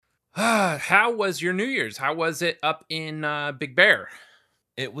How was your New Year's? How was it up in Big Bear?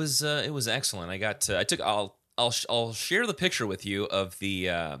 It was excellent. I'll share the picture with you of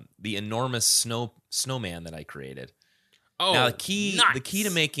the enormous snowman that I created. Now Oh, the key to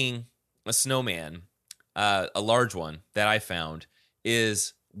nice. making a snowman, a large one that I found,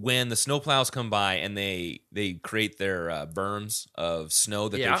 is when the snowplows come by and they create their berms of snow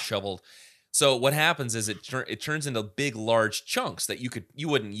that Yeah. they've shoveled. So what happens is it turns into big, large chunks that you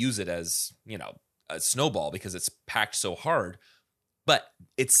wouldn't use it as a snowball because it's packed so hard, but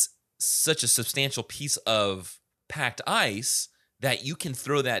it's such a substantial piece of packed ice that you can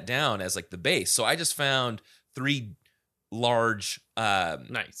throw that down as like the base. So I just found 3 large,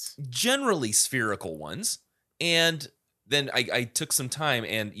 Nice. generally spherical ones, and then I took some time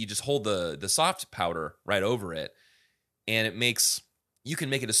and you just hold the soft powder right over it, and you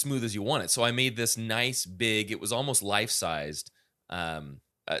can make it as smooth as you want it. So I made this nice big, it was almost life-sized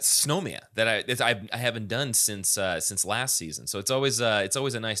snowman that I haven't done since last season. So it's always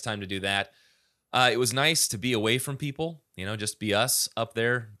a nice time to do that. It was nice to be away from people, just be us up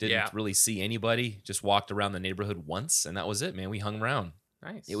there. Didn't really see anybody. Just walked around the neighborhood once, and that was it, man. We hung around.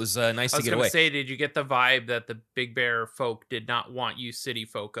 Nice. It was nice I to was get going away. to say, did you get the vibe that the Big Bear folk did not want you city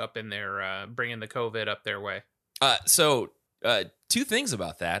folk up in there bringing the COVID up their way? So 2 things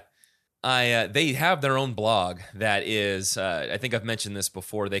about that. They have their own blog that is, I think I've mentioned this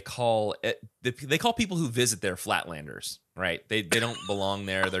before. They call people who visit there Flatlanders, right? They don't belong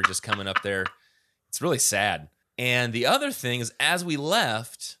there. They're just coming up there. It's really sad. And the other thing is, as we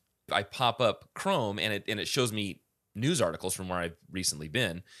left, I pop up Chrome and it shows me news articles from where I've recently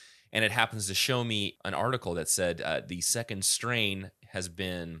been, and it happens to show me an article that said the second strain has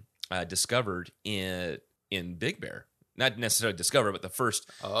been discovered in Big Bear. Not necessarily discovered, but the first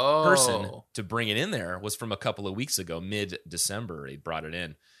person to bring it in there was from a couple of weeks ago, mid-December. They brought it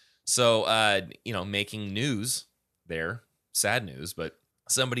in. So, making news there, sad news, but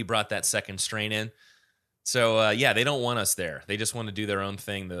somebody brought that second strain in. So, they don't want us there. They just want to do their own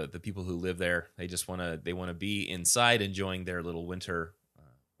thing. The people who live there, they want to be inside enjoying their little winter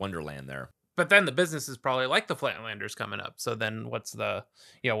wonderland there. But then the businesses probably like the Flatlanders coming up. So then what's the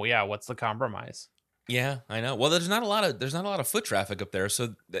compromise? Yeah, I know. Well, there's not a lot of foot traffic up there,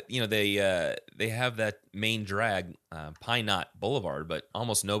 so that, they have that main drag, Pine Knot Boulevard, but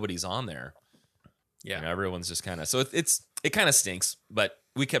almost nobody's on there. Yeah, everyone's just kind of, so it kind of stinks. But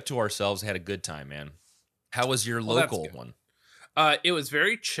we kept to ourselves, had a good time, man. How was your local one? It was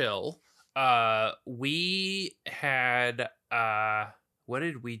very chill. We had what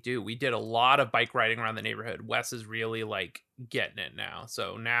did we do? We did a lot of bike riding around the neighborhood. Wes is really like getting it now,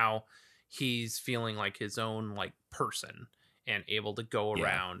 so now he's feeling like his own like person and able to go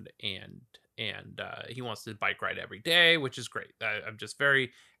around and he wants to bike ride every day, which is great. I'm just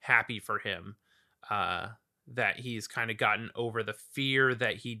very happy for him that he's kind of gotten over the fear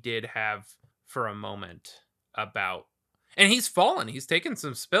that he did have for a moment about, and he's fallen. He's taken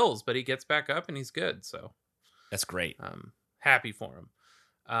some spills, but he gets back up and he's good. So that's great. Happy for him.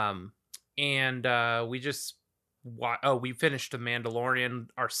 We finished The Mandalorian,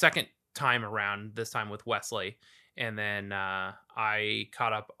 our second time around, this time with Wesley, and then I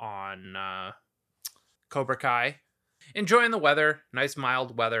caught up on Cobra Kai. Enjoying the weather, nice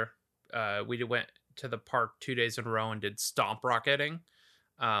mild weather. We went to the park 2 days in a row and did stomp rocketing.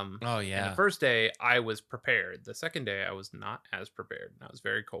 And the first day I was prepared. The second day I was not as prepared, and I was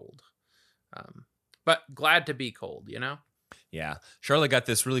very cold. But glad to be cold, Yeah, Charlotte got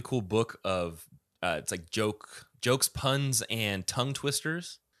this really cool book of it's like jokes, puns, and tongue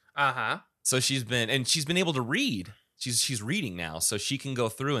twisters. So she's been able to read. She's reading now, so she can go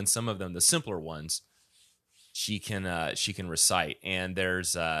through, and some of them, the simpler ones, she can recite. And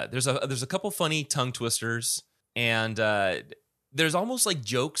there's a couple funny tongue twisters, and there's almost like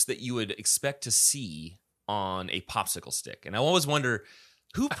jokes that you would expect to see on a popsicle stick. And I always wonder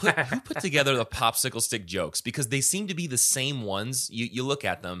who put together the popsicle stick jokes, because they seem to be the same ones. You look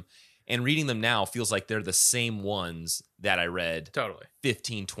at them, and reading them now feels like they're the same ones that I read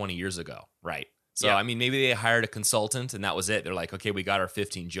 15, 20 years ago. Right. So, I mean, maybe they hired a consultant and that was it. They're like, okay, we got our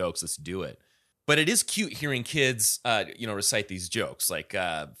 15 jokes. Let's do it. But it is cute hearing kids, recite these jokes. Like,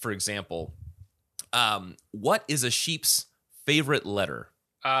 for example, what is a sheep's favorite letter?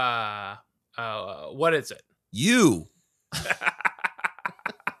 What is it? U.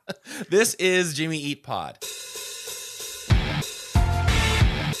 This is Jimmy Eat Pod.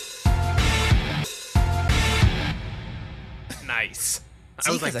 Nice.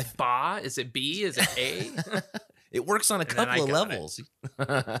 I was like, ba? Is it B? Is it A? It works on a couple of levels.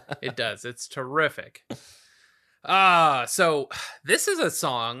 It does. It's terrific. So this is a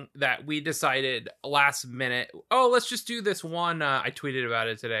song that we decided last minute. Oh, let's just do this one. I tweeted about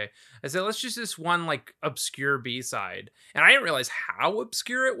it today. I said, let's just do this one like obscure B-side. And I didn't realize how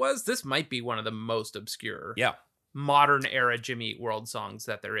obscure it was. This might be one of the most obscure Yeah. modern era Jimmy Eat World songs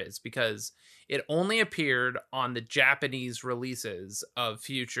that there is, because it only appeared on the Japanese releases of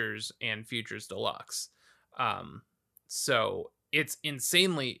Futures and Futures Deluxe. So it's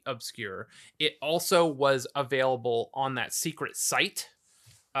insanely obscure. It also was available on that secret site.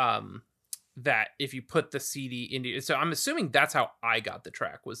 That if you put the CD into, so I'm assuming that's how I got the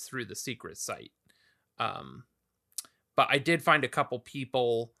track, was through the secret site. But I did find a couple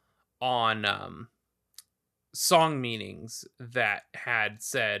people on Song Meanings that had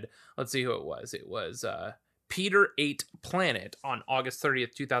said, let's see who it was. It was Peter 8 Planet on August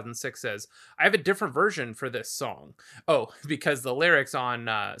 30th, 2006 says, I have a different version for this song. Oh, because the lyrics on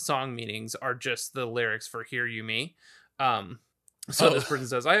Song Meanings are just the lyrics for Hear You Me. This person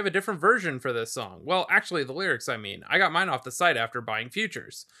says, I have a different version for this song. Well, actually, the lyrics, I got mine off the site after buying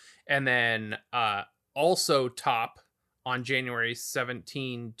Futures. And then also Top on January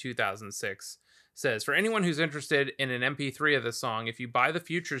 17, 2006 says, for anyone who's interested in an MP3 of the song, if you buy the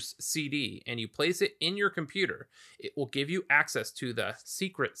Futures CD and you place it in your computer, it will give you access to the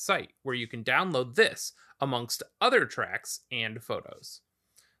secret site where you can download this amongst other tracks and photos.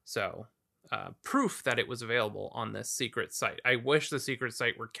 So, proof that it was available on this secret site. I wish the secret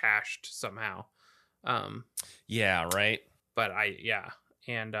site were cached somehow. Yeah, right. But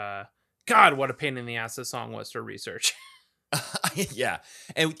and God, what a pain in the ass this song was to research. Yeah.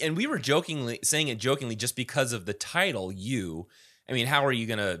 And we were saying it jokingly just because of the title, You. I mean, how are you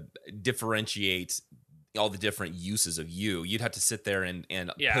going to differentiate all the different uses of you? You'd have to sit there and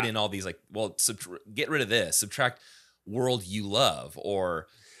put in all these like, well, get rid of this, subtract world you love, or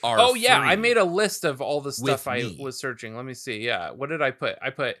are Oh, yeah. free I made a list of all the stuff me. was searching. Let me see. Yeah. What did I put? I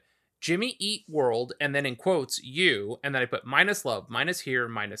put Jimmy Eat World, and then in quotes, you, and then I put minus love, minus here,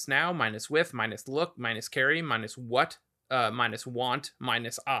 minus now, minus with, minus look, minus carry, minus what, minus want,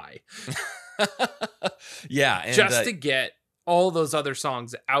 minus I. Yeah. And, just to get all those other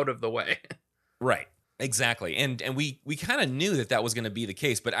songs out of the way. Right. Exactly. And we kind of knew that was going to be the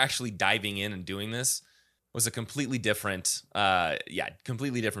case, but actually diving in and doing this was a completely different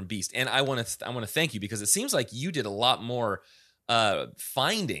completely different beast. And I want to thank you, because it seems like you did a lot more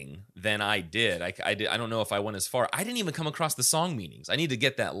finding than I did. I don't know if I went as far. I didn't even come across the Song Meanings. I need to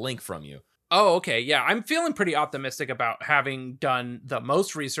get that link from you. Oh, okay. Yeah, I'm feeling pretty optimistic about having done the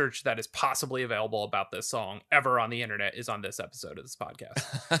most research that is possibly available about this song ever on the internet is on this episode of this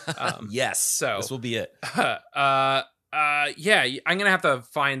podcast. Yes. So this will be it. Yeah, I'm gonna have to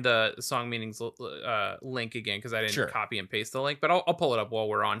find the Song Meanings link again, because I didn't copy and paste the link, but I'll pull it up while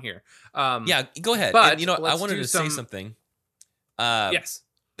we're on here. Yeah, go ahead. But and, I wanted to say something. Yes.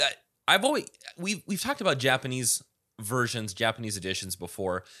 We've talked about Japanese versions, Japanese editions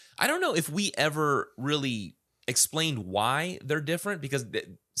before. I don't know if we ever really explained why they're different, because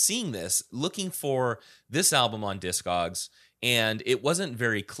seeing this, looking for this album on Discogs, and it wasn't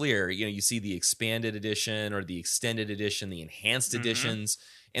very clear. You see the expanded edition or the extended edition, the enhanced editions,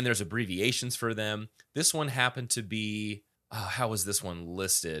 and there's abbreviations for them. This one happened to be, how was this one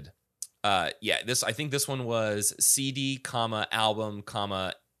listed? I think this one was CD, album,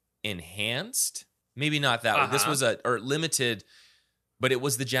 enhanced. Maybe not that one. This was or limited, but it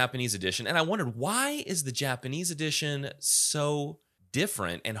was the Japanese edition. And I wondered, why is the Japanese edition so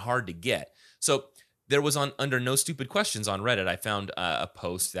different and hard to get? So there was under No Stupid Questions on Reddit, I found a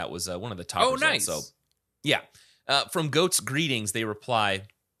post that was one of the top results. Nice. So yeah, from Goat's Greetings, they reply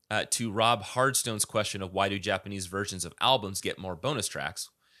to Rob Hardstone's question of why do Japanese versions of albums get more bonus tracks?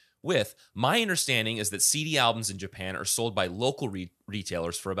 With, my understanding is that CD albums in Japan are sold by local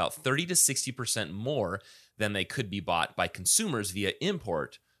retailers for about 30 to 60% more than they could be bought by consumers via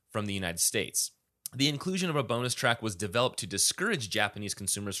import from the United States. The inclusion of a bonus track was developed to discourage Japanese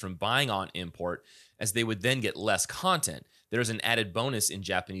consumers from buying on import, as they would then get less content. There is an added bonus in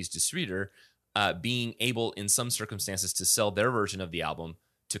Japanese distributor being able, in some circumstances, to sell their version of the album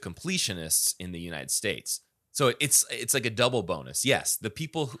to completionists in the United States. So it's like a double bonus. Yes, the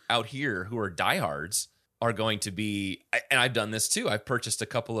people out here who are diehards are going to be, and I've done this too. I've purchased a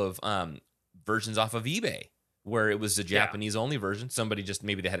couple of versions off of eBay where it was a Japanese only version. Somebody just,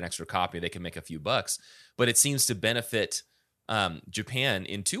 maybe they had an extra copy, they can make a few bucks. But it seems to benefit Japan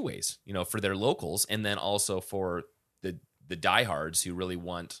in two ways, for their locals, and then also for the diehards who really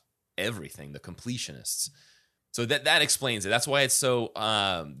want everything, the completionists. So that explains it. That's why it's so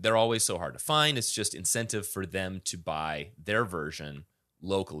they're always so hard to find. It's just incentive for them to buy their version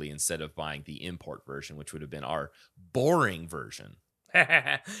locally instead of buying the import version, which would have been our boring version.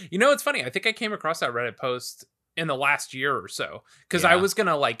 You know, it's funny. I think I came across that Reddit post in the last year or so because I was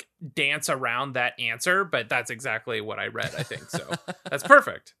gonna like dance around that answer, but that's exactly what I read, I think. So that's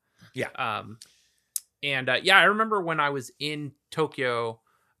perfect. Yeah. I remember when I was in Tokyo,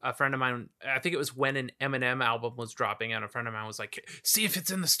 a friend of mine, I think it was when an Eminem album was dropping, and a friend of mine was like, see if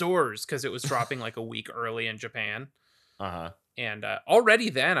it's in the stores, because it was dropping like a week early in Japan. And already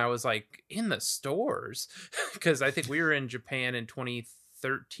then I was like, in the stores? Because I think we were in Japan in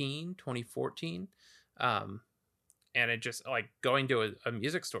 2013, 2014. And it just, like, going to a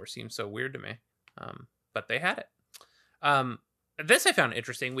music store seems so weird to me. But they had it. This I found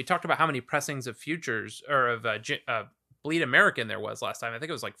interesting. We talked about how many pressings of Futures, or of Bleed American there was last time. I think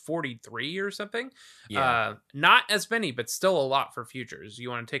it was like 43 or something. Yeah. Not as many, but still a lot for Futures. You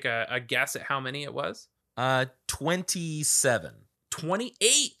want to take a guess at how many it was? 27.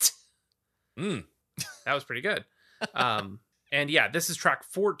 28. That was pretty good. And yeah, this is track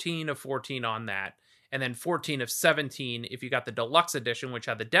 14 of 14 on that. And then 14 of 17 if you got the deluxe edition, which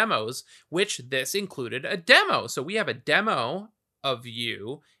had the demos, which this included a demo. So we have a demo of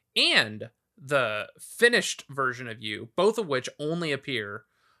You and the finished version of You, both of which only appear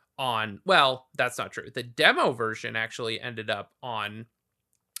on, well, that's not true. The demo version actually ended up on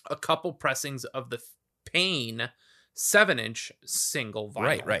a couple pressings of the Pain 7-inch single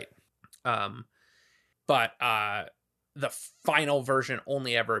vinyl. Right. But the final version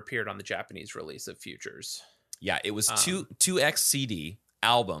only ever appeared on the Japanese release of Futures. Yeah, it was 2X CD,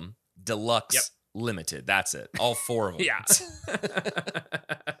 album, deluxe, limited. That's it. All four of them. Yeah.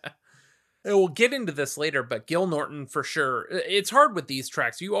 We'll get into this later, but Gil Norton for sure. It's hard with these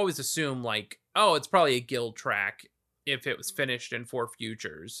tracks. You always assume like, oh, it's probably a Gil track if it was finished in 4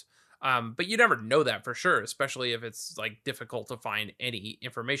 Futures. But you never know that for sure, especially if it's like difficult to find any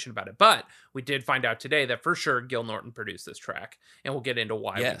information about it. But we did find out today that for sure Gil Norton produced this track, and we'll get into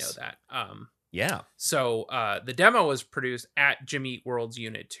why we know that. So the demo was produced at Jimmy Eat World's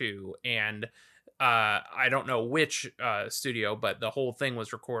Unit 2, and I don't know which studio, but the whole thing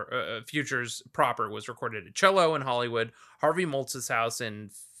was Futures proper was recorded at Cello in Hollywood, Harvey Moltz's house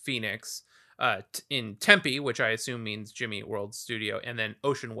in Phoenix, in Tempe, which I assume means Jimmy Eat World studio, and then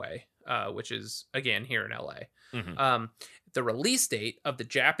Ocean Way, which is again here in LA. Mm-hmm. The release date of the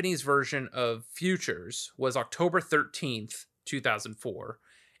Japanese version of Futures was October 13th, 2004,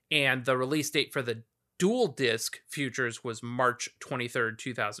 and the release date for the dual disc Futures was March 23rd,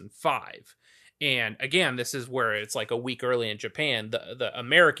 2005. And again, this is where it's like a week early in Japan. The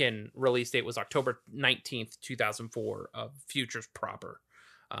American release date was October 19th, 2004 of Futures proper.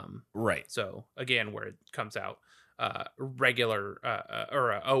 Right. So again, where it comes out regular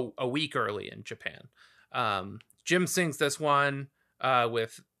or a week early in Japan. Jim sings this one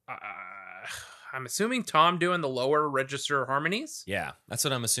with I'm assuming Tom doing the lower register harmonies. Yeah, that's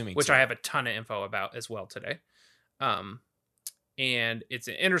what I'm assuming. Which too. I have a ton of info about as well today. And it's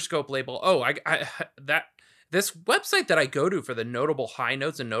an Interscope label. Oh, this website that I go to for the notable high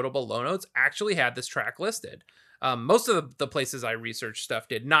notes and notable low notes actually had this track listed. Most of the places I researched stuff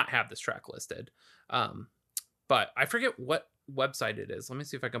did not have this track listed. But I forget what website it is. Let me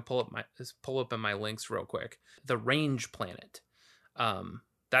see if I can pull up in my links real quick. The Range Planet.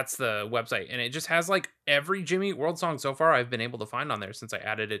 That's the website, and it just has like every Jimmy Eat World song so far I've been able to find on there since I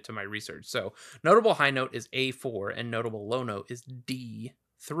added it to my research. So notable high note is A4 and notable low note is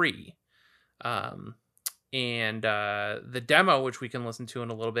D3. And the demo, which we can listen to in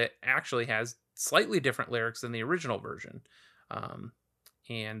a little bit, actually has slightly different lyrics than the original version.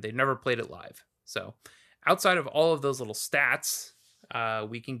 And they never played it live. So outside of all of those little stats,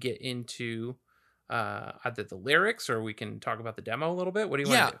 we can get into either the lyrics or we can talk about the demo a little bit. What do you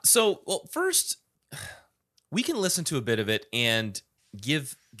want to do? So, well, first we can listen to a bit of it and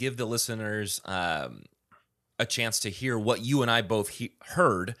give the listeners a chance to hear what you and I both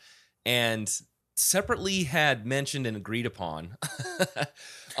heard and separately had mentioned and agreed upon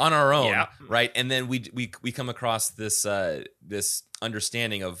on our own, right? And then we come across this this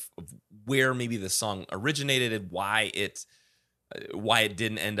understanding of where maybe the song originated and why it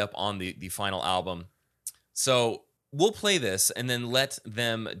didn't end up on the final album. So we'll play this and then let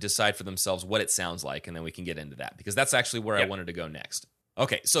them decide for themselves what it sounds like, and then we can get into that, because that's actually where I wanted to go next.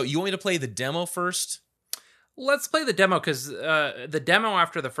 Okay, so you want me to play the demo first? Let's play the demo, because the demo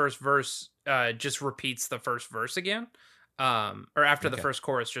after the first verse just repeats the first verse again. Or after the first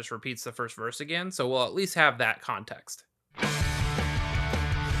chorus just repeats the first verse again. So we'll at least have that context.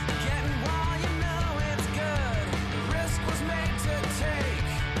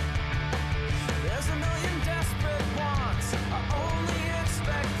 There's a million desperate wants. Only it's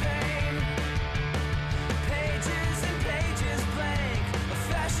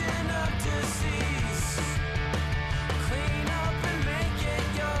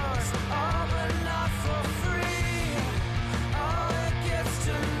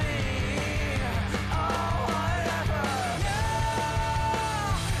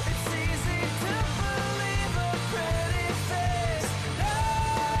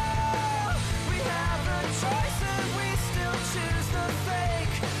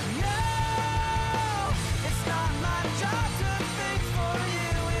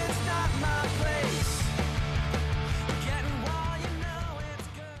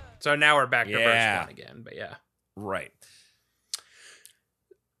So now we're back to verse Yeah. 1 again, but yeah. Right.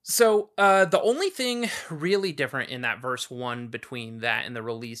 So the only thing really different in that verse 1 between that and the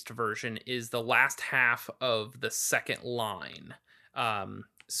released version is the last half of the second line.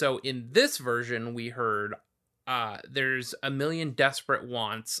 So in this version, we heard, there's a million desperate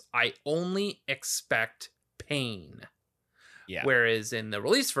wants. I only expect pain. Yeah. Whereas in the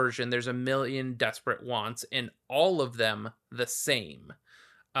release version, there's a million desperate wants and all of them the same.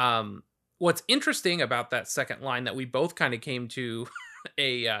 What's interesting about that second line that we both kind of came to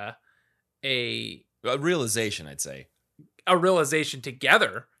a realization, I'd say. A realization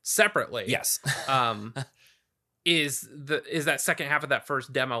together separately. Yes. is that second half of that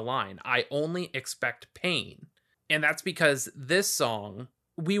first demo line. I only expect pain. And that's because this song,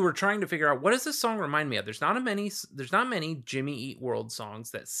 we were trying to figure out, what does this song remind me of? There's not many Jimmy Eat World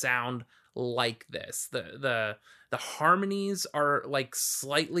songs that sound like this. The harmonies are like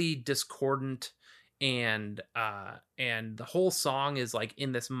slightly discordant, and the whole song is like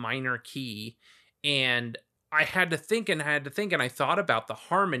in this minor key. And I had to think, and I thought about the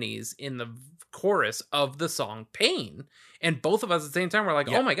harmonies in the chorus of the song Pain. And both of us at the same time were like,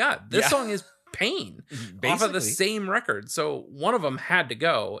 oh my God, this song is Pain off of the same record. So one of them had to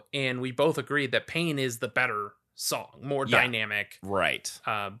go. And we both agreed that Pain is the better song, more dynamic, right?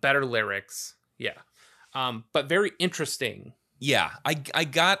 Better lyrics. Yeah. But very interesting. Yeah. I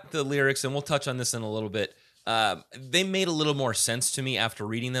got the lyrics, and we'll touch on this in a little bit. They made a little more sense to me after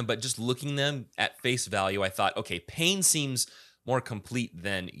reading them, but just looking them at face value, I thought, okay, Pain seems more complete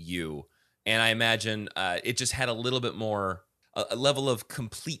than You. And I imagine it just had a little bit more, a level of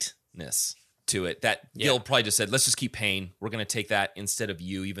completeness to it that Gil probably just said, let's just keep Pain. We're going to take that instead of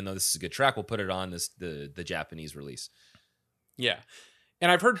You, even though this is a good track. We'll put it on the Japanese release. Yeah.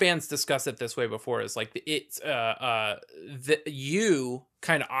 And I've heard bands discuss it this way before. It's like it's the You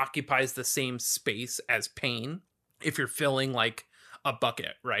kind of occupies the same space as Pain if you're filling like a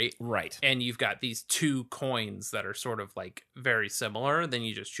bucket, right? Right. And you've got these two coins that are sort of like very similar, then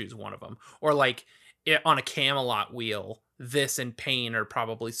you just choose one of them. Or like on a Camelot wheel, this and Pain are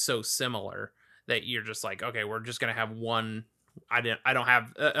probably so similar that you're just like, okay, we're just gonna have one. I don't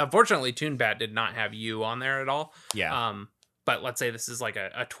have. Unfortunately, TuneBat did not have You on there at all. Yeah. But let's say this is like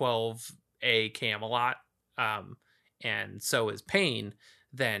a 12A Camelot, and so is Pain.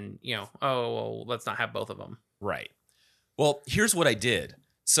 Then well, let's not have both of them. Right. Well, here's what I did.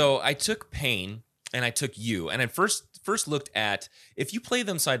 So I took Pain and I took You, and I first looked at, if you play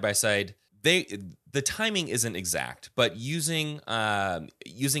them side by side, the timing isn't exact, but using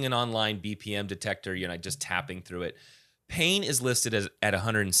an online BPM detector, just tapping through it, Pain is listed at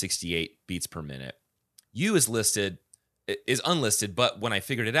 168 beats per minute. You is unlisted, but when I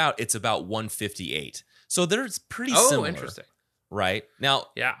figured it out, it's about 158. So they're pretty similar. Oh, interesting. Right? Now,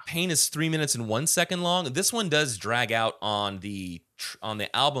 yeah. Pain is 3 minutes and 1 second long. This one does drag out on the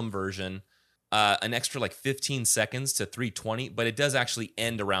album version an extra like 15 seconds to 320, but it does actually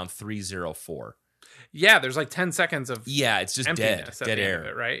end around 304. Yeah, there's like 10 seconds of it's just dead air,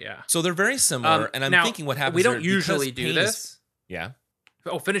 it, right? Yeah. So they're very similar, and I'm thinking what happens. We don't usually do this. Yeah.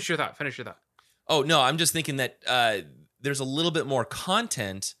 Oh, finish your thought. Oh no, I'm just thinking that there's a little bit more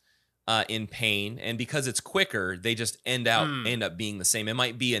content in Pain, and because it's quicker, they just end up being the same. It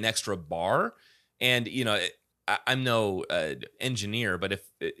might be an extra bar, and I'm no engineer, but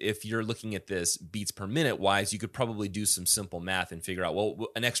if you're looking at this beats per minute wise, you could probably do some simple math and figure out, well,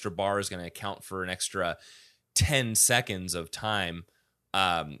 an extra bar is going to account for an extra 10 seconds of time.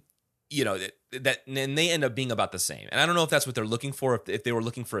 And they end up being about the same. And I don't know if that's what they're looking for. If they were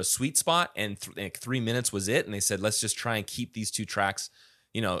looking for a sweet spot and 3 minutes was it, and they said, let's just try and keep these two tracks,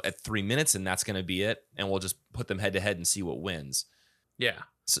 at 3 minutes, and that's going to be it. And we'll just put them head to head and see what wins. Yeah.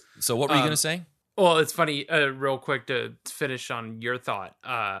 So what were you going to say? Well, it's funny, real quick to finish on your thought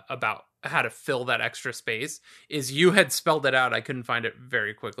about how to fill that extra space, is you had spelled it out. I couldn't find it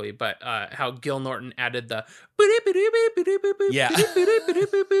very quickly, but how Gil Norton added the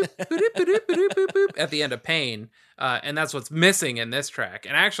at the end of Pain, and that's what's missing in this track.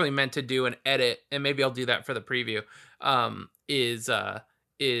 And I actually meant to do an edit, and maybe I'll do that for the preview. Is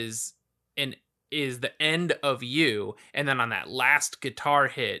the end of You, and then on that last guitar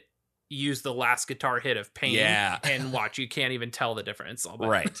hit, use the last guitar hit of Pain, and watch, you can't even tell the difference.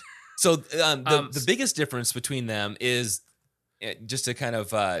 Right. So the biggest difference between them is, just to kind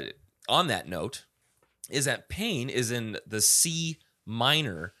of on that note, is that Pain is in the C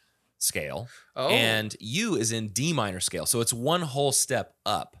minor scale, and You is in D minor scale. So it's one whole step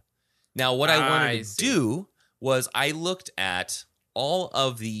up. Now, what I wanted to do was I looked at all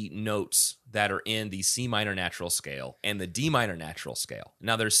of the notes that are in the C minor natural scale and the D minor natural scale.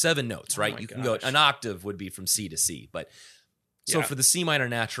 Now there's 7 notes, right? You can go, an octave would be from C to C, but so for the C minor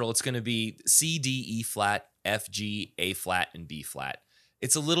natural, it's going to be C, D, E flat, F, G, A flat, and B flat.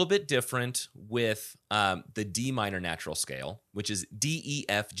 It's a little bit different with the D minor natural scale, which is D, E,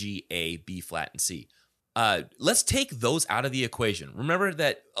 F, G, A, B flat, and C. Let's take those out of the equation. Remember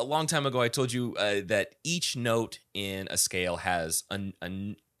that a long time ago I told you that each note in a scale has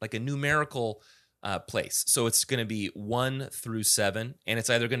like a numerical place. So it's going to be 1 through 7, and it's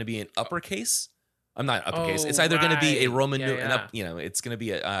either going to be an uppercase. I'm not uppercase. It's either going to be a Roman, it's going to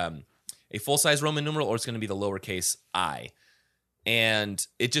be a full size Roman numeral, or it's going to be the lowercase I. And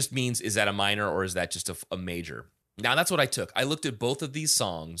it just means, is that a minor or is that just a major? Now that's what I took. I looked at both of these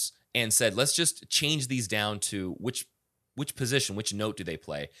songs and said, let's just change these down to which position, which note do they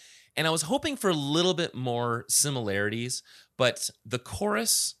play? And I was hoping for a little bit more similarities, but the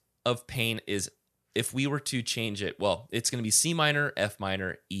chorus of Pain is, if we were to change it, well, it's going to be C minor, F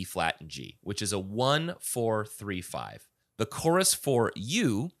minor, E flat, and G, which is a 1, 4, 3, 5. The chorus for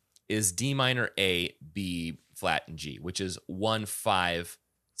You is D minor, A, B flat, and G, which is 1, 5,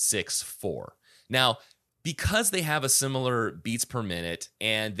 6, 4. Now, because they have a similar beats per minute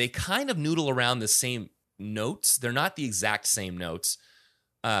and they kind of noodle around the same notes, they're not the exact same notes.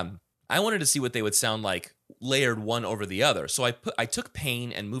 I wanted to see what they would sound like layered one over the other. So I took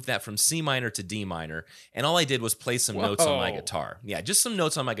Pain and moved that from C minor to D minor, and all I did was play some notes on my guitar. Yeah, just some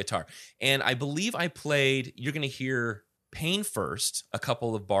notes on my guitar. And I believe I played, you're going to hear Pain first, a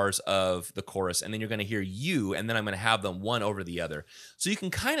couple of bars of the chorus, and then you're going to hear You, and then I'm going to have them one over the other. So you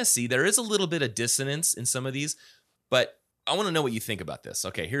can kind of see there is a little bit of dissonance in some of these, but I want to know what you think about this.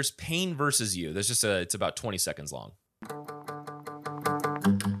 Okay, here's Pain versus You. There's just it's about 20 seconds long.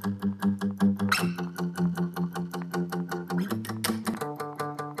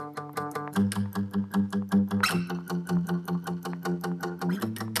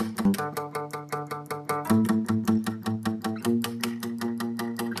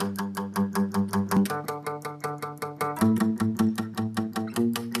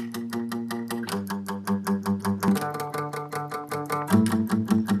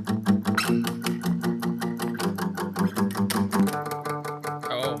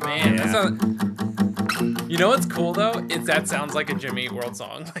 You know what's cool though? Is that sounds like a Jimmy Eat World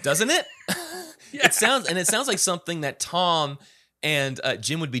song, doesn't it? Yeah. It sounds like something that Tom and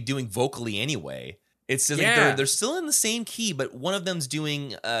Jim would be doing vocally anyway. It's just like they're still in the same key, but one of them's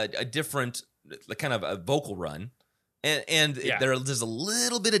doing a different kind of a vocal run, and there's a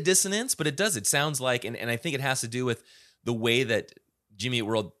little bit of dissonance, but it sounds like, and I think it has to do with the way that Jimmy Eat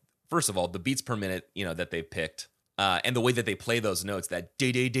World, first of all, the beats per minute, that they've picked. And the way that they play those notes, that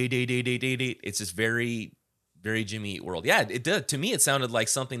day, it's just very, very Jimmy Eat World. Yeah, it did. To me, it sounded like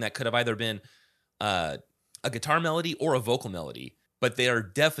something that could have either been a guitar melody or a vocal melody, but they are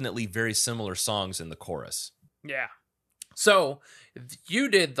definitely very similar songs in the chorus. Yeah. So you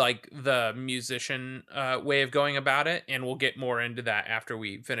did like the musician way of going about it, and we'll get more into that after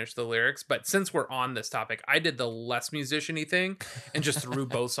we finish the lyrics. But since we're on this topic, I did the less musician-y thing and just threw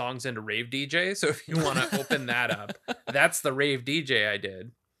both songs into Rave DJ. So if you want to open that up, that's the Rave DJ I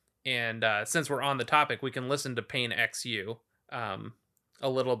did. And since we're on the topic, we can listen to Pain X You, a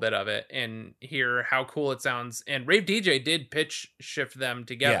little bit of it, and hear how cool it sounds. And Rave DJ did pitch shift them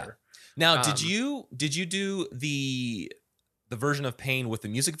together. Yeah. Now, did you do the version of Pain with the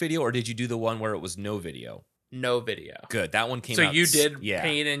music video, or did you do the one where it was no video? No video. Good. That one came out. So you did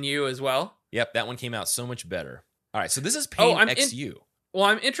Pain and You as well? Yep. That one came out so much better. All right. So this is Pain X You. Well,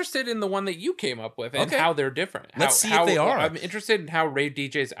 I'm interested in the one that you came up with and how they're different. Let's see if they are. I'm interested in how Rave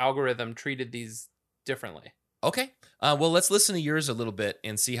DJ's algorithm treated these differently. Okay. Well, let's listen to yours a little bit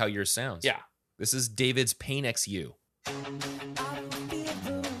and see how yours sounds. Yeah. This is David's Pain X You.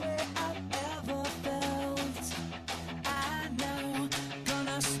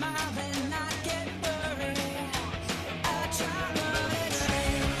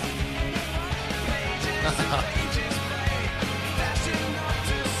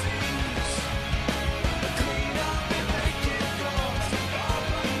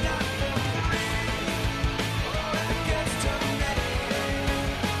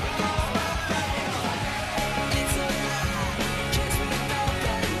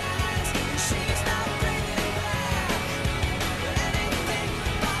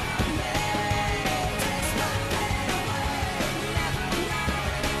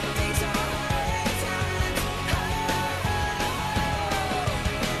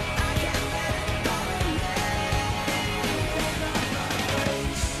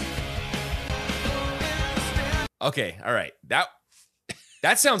 Okay, all right.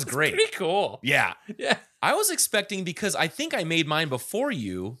 That sounds great. Pretty cool. Yeah. Yeah. I was expecting, because I think I made mine before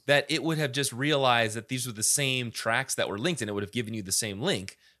you, that it would have just realized that these were the same tracks that were linked and it would have given you the same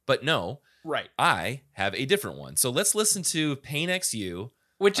link. But no, Right. I have a different one. So let's listen to Pain XU.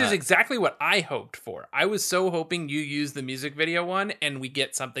 Which is exactly what I hoped for. I was so hoping you use the music video one and we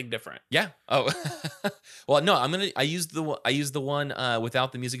get something different. Yeah. Oh, well, no, I used the one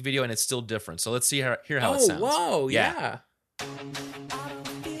without the music video, and it's still different. So let's hear how it sounds. Whoa, yeah.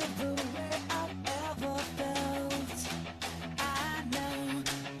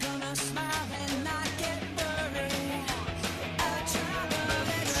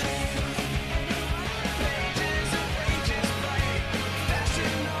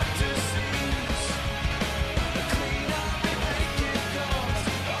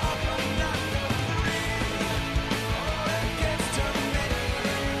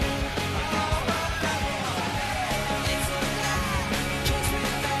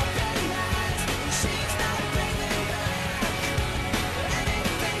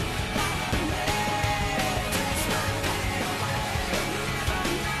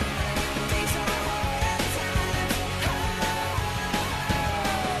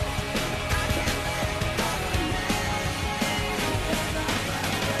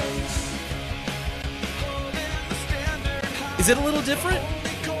 Is it a little different?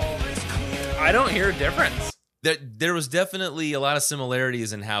 I don't hear a difference. There was definitely a lot of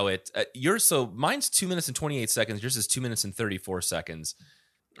similarities in how it. Mine's 2 minutes and 28 seconds. Yours is 2 minutes and 34 seconds.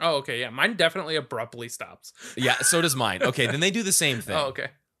 Oh, okay, yeah. Mine definitely abruptly stops. Yeah, so does mine. Okay, then they do the same thing. Oh, okay.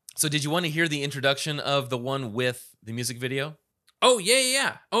 So did you want to hear the introduction of the one with the music video? Oh,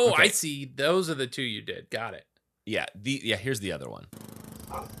 yeah. Oh, Okay. I see. Those are the two you did. Got it. Yeah. Here's the other one.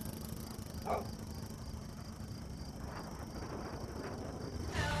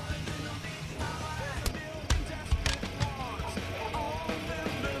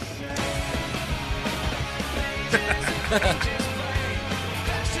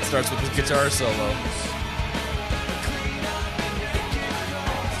 Starts with the guitar solo.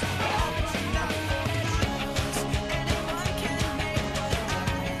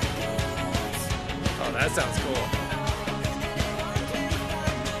 Oh, that sounds cool.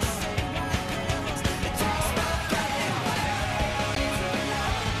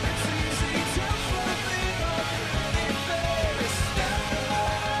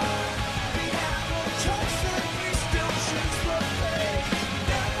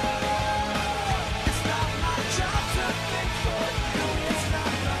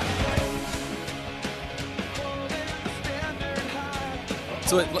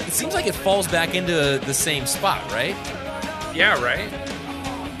 So it seems like it falls back into the same spot, right? Yeah, right?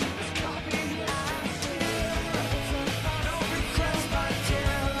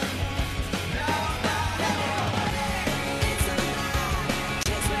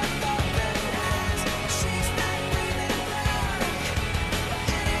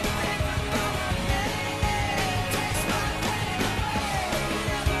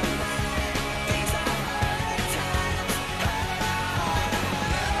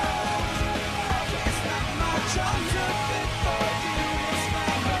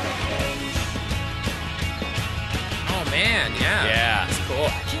 Oh, man, yeah. Yeah. That's cool.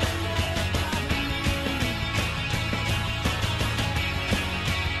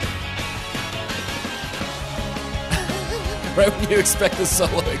 Right when you expect the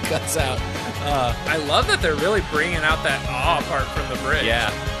solo, it cuts out. I love that they're really bringing out that awe part from the bridge.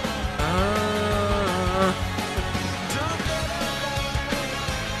 Yeah.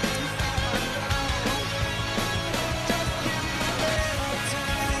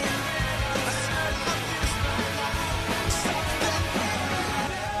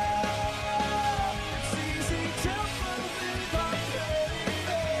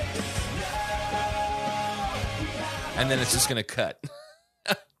 And then it's just going to cut.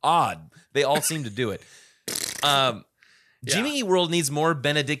 Odd. They all seem to do it. Jimmy Eat World needs more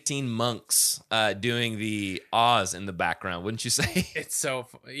Benedictine monks doing the Oz in the background, wouldn't you say? It's so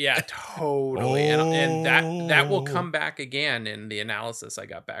yeah, totally. And that will come back again in the analysis I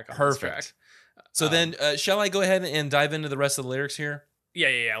got back on this track. Perfect. So then, shall I go ahead and dive into the rest of the lyrics here?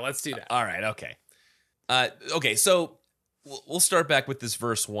 Yeah. Let's do that. All right. Okay. Okay. So we'll start back with this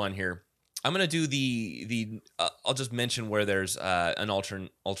verse 1 here. I'm gonna do the. I'll just mention where there's an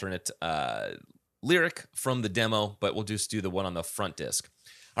alternate lyric from the demo, but we'll just do the one on the front disc.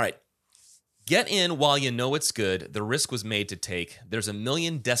 All right. Get in while you know it's good. The risk was made to take. There's a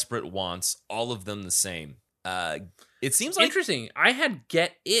million desperate wants, all of them the same. It seems like Interesting. I had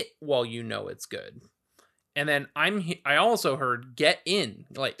get it while you know it's good. And then I also heard get in,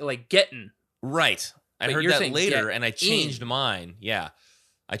 like getting. right. I But heard you're that saying later get and I changed in. mine. Yeah.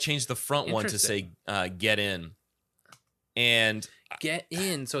 I changed the front one to say get in. And get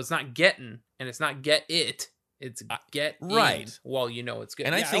in. So it's not getting and it's not get it. It's get right. in. Well, you know it's good.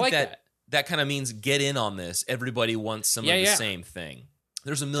 And yeah, I think like that kind of means get in on this. Everybody wants some of the same thing.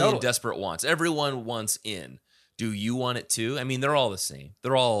 There's a million desperate wants. Everyone wants in. Do you want it too? I mean, they're all the same.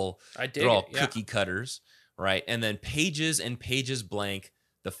 They're all cookie cutters, right? And then pages and pages blank,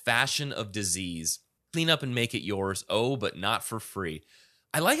 the fashion of disease. Clean up and make it yours. Oh, but not for free.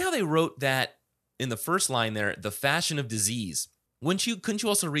 I like how they wrote that in the first line there, the fashion of disease. Couldn't you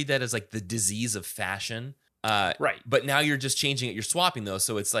also read that as like the disease of fashion? Right. But now you're just changing it. You're swapping those.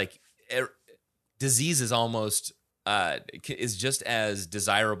 So it's like disease is almost is just as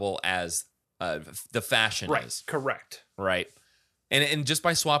desirable as the fashion is. Correct. Right. And just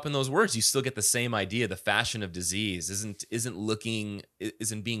by swapping those words, you still get the same idea. The fashion of disease isn't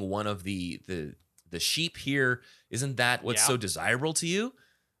being one of the sheep here. Isn't that what's so desirable to you?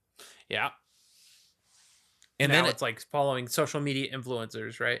 Yeah. And now then it's like following social media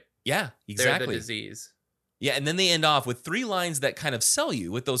influencers, right? Yeah, exactly. They're the disease. Yeah, and then they end off with 3 lines that kind of sell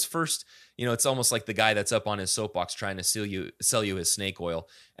you. With those first, it's almost like the guy that's up on his soapbox trying to sell you his snake oil.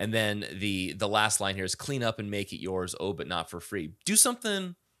 And then the last line here is clean up and make it yours, oh, but not for free. Do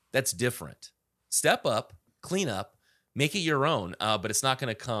something that's different. Step up, clean up, make it your own, but it's not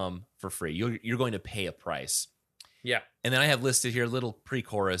going to come for free. You're going to pay a price. Yeah. And then I have listed here a little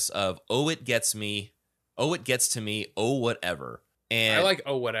pre-chorus of, oh, it gets me, oh, it gets to me, oh, whatever. And I like,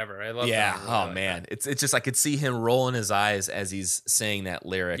 oh, whatever. I love that. Yeah. I really Oh, man. It's just, I could see him rolling his eyes as he's saying that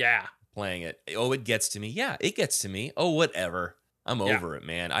lyric. Yeah. Playing it. Oh, it gets to me. Yeah, it gets to me. Oh, whatever. I'm over it,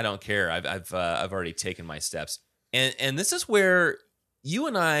 man. I don't care. I've already taken my steps. And this is where you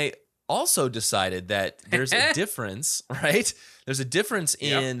and I also decided that there's a difference, right? There's a difference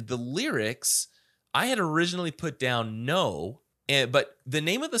in the lyrics. I had originally put down no, but the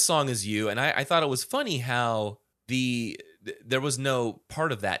name of the song is You, and I thought it was funny how there was no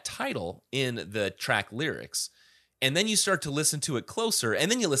part of that title in the track lyrics. And then you start to listen to it closer,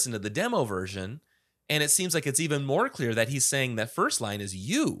 and then you listen to the demo version, and it seems like it's even more clear that he's saying that first line is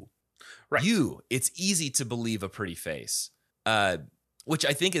you. Right. You. It's easy to believe a pretty face, which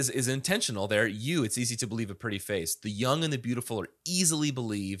I think is intentional there. You, it's easy to believe a pretty face. The young and the beautiful are easily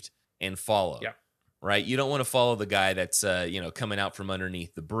believed and followed. Yeah. Right? You don't want to follow the guy that's coming out from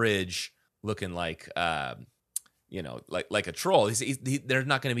underneath the bridge looking like like a troll. They're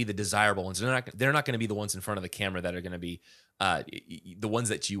not going to be the desirable ones. They're not going to be the ones in front of the camera that are going to be the ones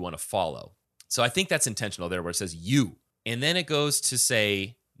that you want to follow. So I think that's intentional there, where it says you, and then it goes to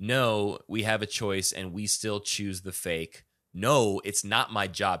say, no, we have a choice, and we still choose the fake. No, it's not my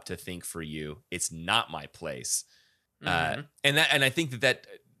job to think for you. It's not my place. Mm-hmm. And I think that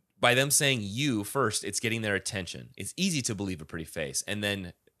by them saying you first, it's getting their attention. It's easy to believe a pretty face, and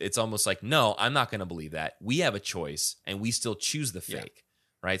then it's almost like, no, I'm not going to believe that. We have a choice, and we still choose the fake,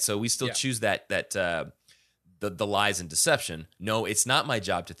 right? So we still choose that the lies and deception. No, it's not my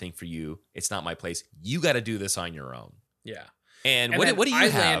job to think for you. It's not my place. You got to do this on your own. Yeah. And what do you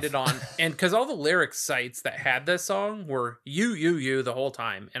have? Landed on, and because all the lyric sites that had this song were you the whole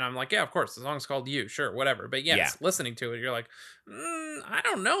time, and I'm like, yeah, of course, the song's called You, sure, whatever. But listening to it, you're like, I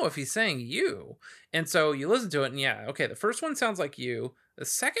don't know if he's saying you, and so you listen to it, and okay, the first one sounds like you, the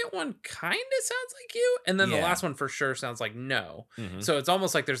second one kind of sounds like you, and then the last one for sure sounds like no. Mm-hmm. So it's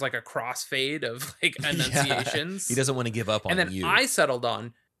almost like there's like a crossfade of like enunciations. He doesn't want to give up on you. And then I settled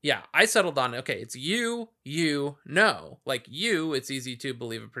on, okay, it's you, no. Like you, it's easy to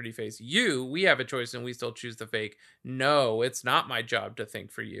believe a pretty face. You, we have a choice and we still choose the fake. No, it's not my job to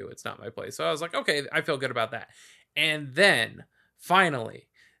think for you. It's not my place. So I was like, okay, I feel good about that. And then finally,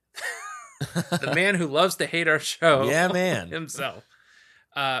 the man who loves to hate our show, himself.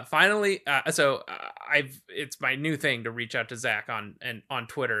 Finally, it's my new thing to reach out to Zach on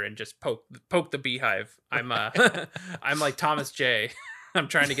Twitter and just poke the beehive. I'm I'm like Thomas J. I'm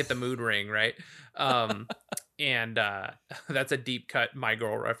trying to get the mood ring, right? And that's a deep cut My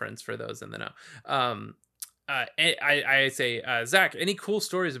Girl reference for those in the know. I say, Zach, any cool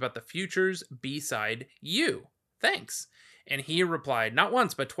stories about the Future's B-side You? Thanks. And he replied, not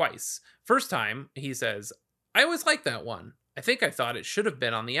once, but twice. First time, he says, I always liked that one. I think I thought it should have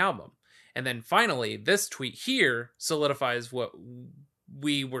been on the album. And then finally, this tweet here solidifies what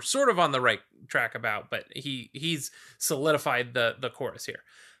we were sort of on the right track about, but he's solidified the chorus here.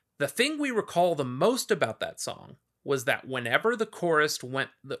 The thing we recall the most about that song was that whenever the chorus went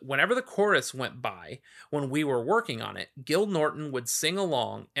by when we were working on it, Gil Norton would sing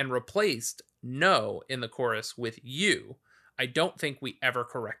along and replaced no in the chorus with you. I don't think we ever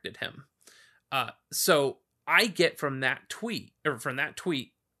corrected him. So I get from that tweet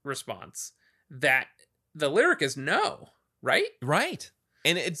response that the lyric is no, right? Right.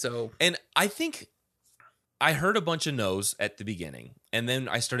 And it's So and I think I heard a bunch of no's at the beginning, and then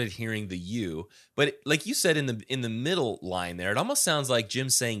I started hearing the you. But like you said in the middle line there, it almost sounds like Jim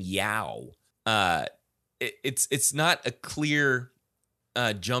saying yow. It's not a clear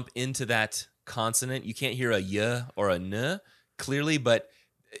jump into that consonant. You can't hear a y or a n clearly, but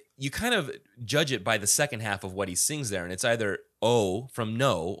you kind of judge it by the second half of what he sings there, and it's either o from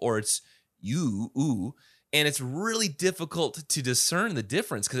no or it's you ooh. And it's really difficult to discern the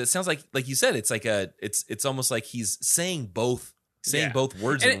difference because it sounds like you said, it's like it's almost like he's saying both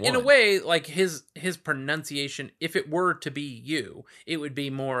words in one. In a way, like his pronunciation, if it were to be you, it would be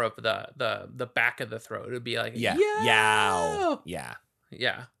more of the back of the throat. It would be like yeah, yow. yeah.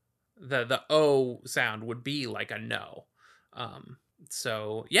 The O sound would be like a no.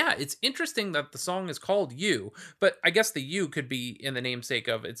 So yeah, it's interesting that the song is called You, but I guess the you could be in the namesake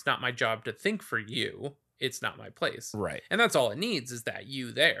of it's not my job to think for you. It's not my place. Right. And that's all it needs is that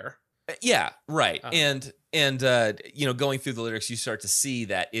you there. Yeah, right. And going through the lyrics, you start to see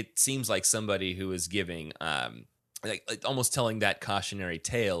that it seems like somebody who is giving like almost telling that cautionary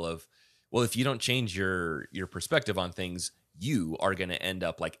tale of, well, if you don't change your perspective on things, you are going to end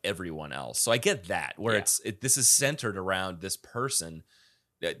up like everyone else. So I get that, where this is centered around this person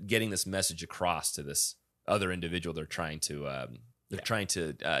getting this message across to this other individual they're trying to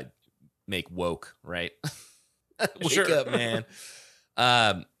make woke, right? Wake up, man.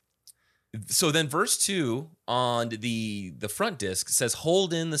 So then verse 2 on the front disc says,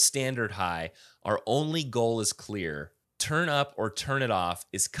 hold in the standard high. Our only goal is clear. Turn up or turn it off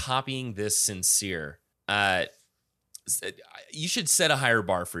is copying this sincere. You should set a higher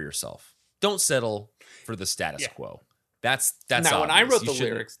bar for yourself. Don't settle for the status quo. That's now obvious. When I wrote the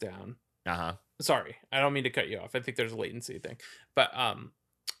shouldn't... lyrics down. Uh-huh. Sorry, I don't mean to cut you off. I think there's a latency thing. But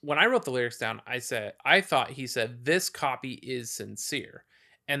when I wrote the lyrics down, I thought he said this copy is sincere.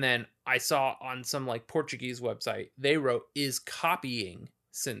 And then I saw on some like Portuguese website, they wrote is copying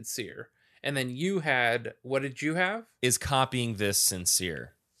sincere. And then you had, what did you have? Is copying this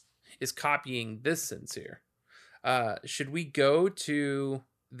sincere. Is copying this sincere. Should we go to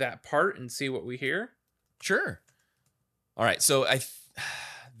that part and see what we hear? Sure. All right. So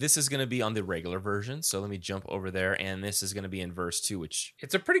this is going to be on the regular version. So let me jump over there. And this is going to be in verse 2, which...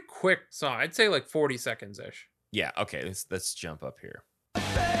 It's a pretty quick song. I'd say like 40 seconds-ish. Yeah. Okay. Let's jump up here.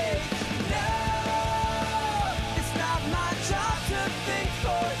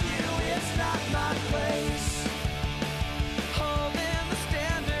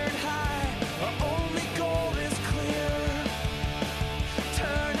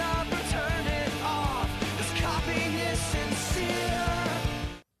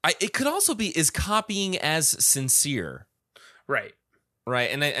 It could also be is copying as sincere, right?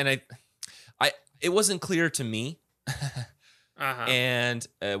 And I it wasn't clear to me. And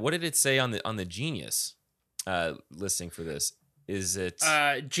what did it say on the Genius listing for this? Is it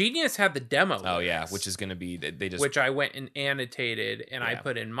Genius had the demo? Oh yeah, which is going to be which I went and annotated and I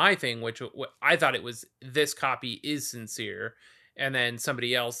put in my thing, which I thought it was this copy is sincere. And then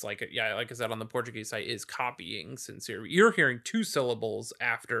somebody else, like I said on the Portuguese site, is copying sincere. You're hearing two syllables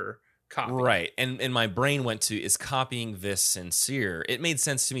after copy. Right. And my brain went to, is copying this sincere? It made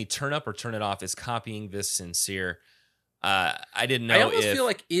sense to me. Turn up or turn it off is copying this sincere. I didn't know. I almost feel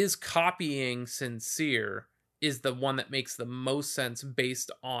like is copying sincere is the one that makes the most sense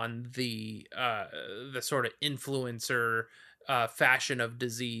based on the sort of influencer fashion of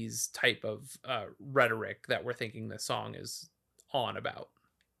disease type of rhetoric that we're thinking this song is on about.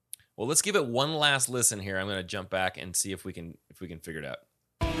 Well, let's give it one last listen here. I'm going to jump back and see if we can figure it out.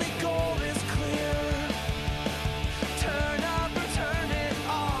 Only goal is clear. Turn up or turn it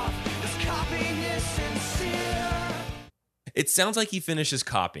off. This copying is sincere. It sounds like he finishes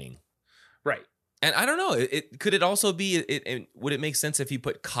copying. Right. And I don't know. Could it also be? Would it make sense if you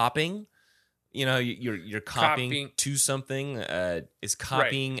put copying? You know, you're copying to something. Is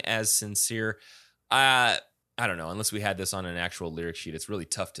copying as sincere? I don't know. Unless we had this on an actual lyric sheet, it's really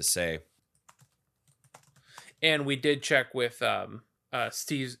tough to say. And we did check with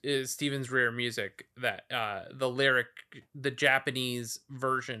Steven's Rare Music that the Japanese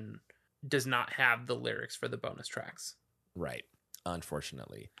version does not have the lyrics for the bonus tracks. Right.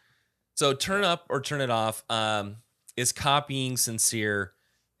 Unfortunately. So turn up or turn it off. Is copying sincere?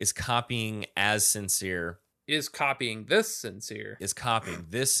 Is copying as sincere? Is copying this sincere? Is copying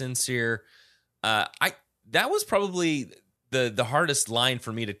this sincere? That was probably the hardest line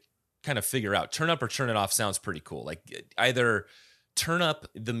for me to kind of figure out. Turn up or turn it off sounds pretty cool. Like either turn up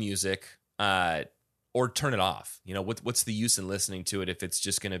the music or turn it off. You know, what's the use in listening to it if it's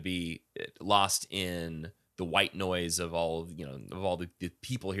just going to be lost in the white noise of all, you know, of all the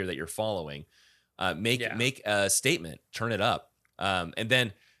people here that you're following. Make a statement, turn it up. And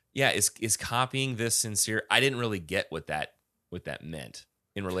then, is copying this sincere? I didn't really get what that meant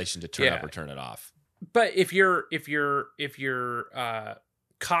in relation to turn up or turn it off. But if you're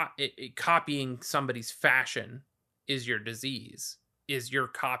copying somebody's fashion is your disease, is you're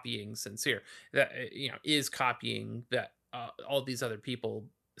copying sincere, that, you know, is copying that all these other people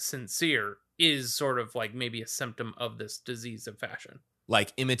sincere is sort of like maybe a symptom of this disease of fashion.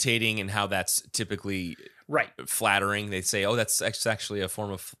 Like imitating, and how that's typically flattering. They say, oh, that's actually a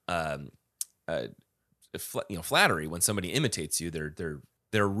form of flattery. When somebody imitates you,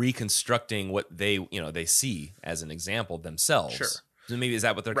 they're reconstructing what they see as an example themselves. Sure. So maybe is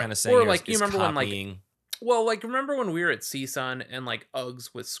that what they're kind of saying? Or like, you remember copying? remember when we were at CSUN and like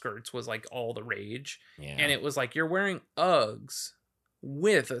Uggs with skirts was like all the rage, and it was like, you're wearing Uggs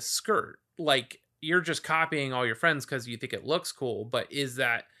with a skirt, like you're just copying all your friends because you think it looks cool. But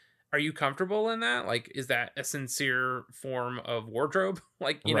are you comfortable in that? Like, is that a sincere form of wardrobe?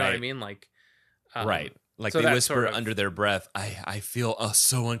 Like, you know what I mean? Like, right. Like, so they whisper under their breath, I feel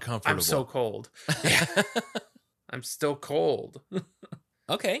so uncomfortable. I'm so cold. I'm still cold.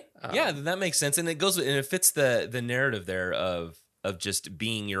 Okay. Yeah, that makes sense. And it fits the narrative there of just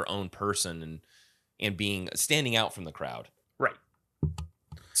being your own person and standing out from the crowd. Right.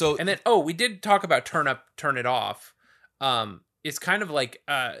 So, and then, we did talk about turn up, turn it off. It's kind of like,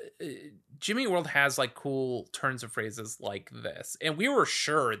 Jimmy World has like cool turns of phrases like this. And we were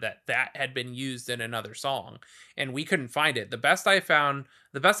sure that had been used in another song, and we couldn't find it. The best I found,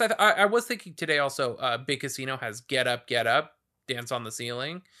 I was thinking today also, Big Casino has get up, dance on the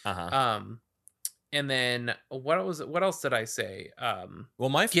ceiling. Uh-huh. And then what else did I say?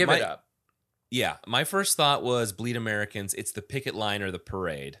 Give it up. Yeah, my first thought was Bleed Americans. It's the picket line or the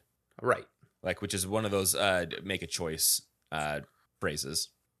parade. Right. Like, which is one of those make a choice phrases.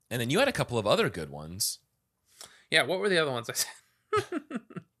 And then you had a couple of other good ones. Yeah, what were the other ones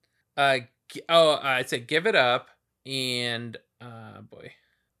I said? I said give it up, and boy.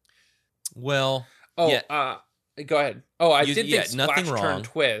 Well, go ahead. I did think splash, nothing wrong. Turn,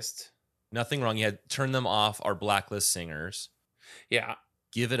 twist. Nothing wrong. You had turn them off, our blacklist singers. Yeah.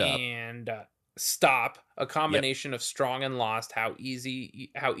 Give it up. And stop, a combination of strong and lost, how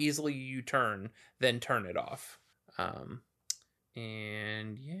easily you turn, then turn it off. And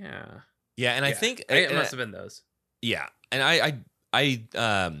I think it must have been those. Yeah. And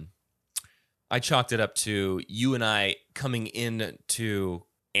I chalked it up to you and I coming in to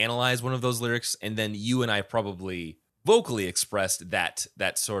analyze one of those lyrics, and then you and I probably vocally expressed that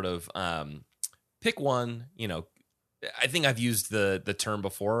sort of pick one. You know, I think I've used the term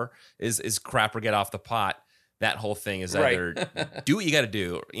before, is crap or get off the pot. That whole thing is either do what you got to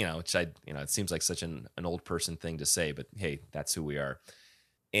do, you know, which it seems like such an old person thing to say, but hey, that's who we are.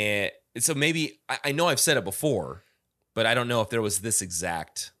 And so maybe I know I've said it before, but I don't know if there was this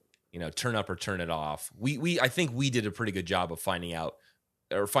exact, turn up or turn it off. I think we did a pretty good job of finding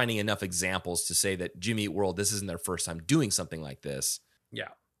enough examples to say that Jimmy Eat World, this isn't their first time doing something like this. Yeah.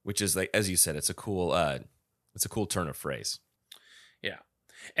 Which is, like, as you said, it's a cool turn of phrase. Yeah.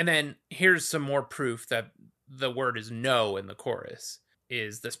 And then here's some more proof that the word is no in the chorus,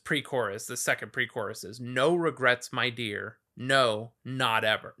 is this pre-chorus. The second pre-chorus is no regrets, my dear. No, not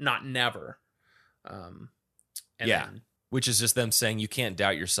ever, not never. Which is just them saying you can't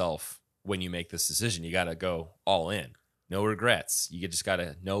doubt yourself when you make this decision. You got to go all in. No regrets. You just got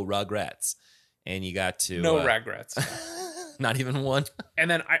to no regrets. And you got to no regrets. Not even one.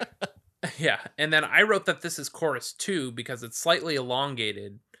 And then I wrote that this is chorus 2 because it's slightly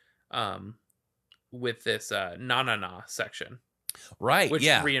elongated with this na section. Right. Which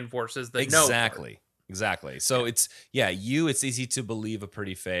reinforces the exactly. no part. Exactly. So it's easy to believe a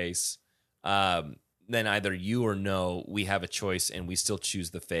pretty face. Then either you or no, we have a choice and we still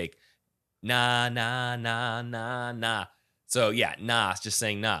choose the fake. Nah, nah, nah, nah, nah. So nah, it's just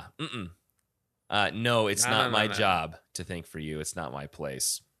saying nah. No, it's not my job to think for you. It's not my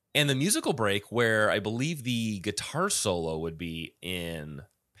place. And the musical break, where I believe the guitar solo would be in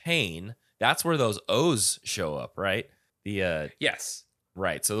Pain, that's where those O's show up, right? Yes.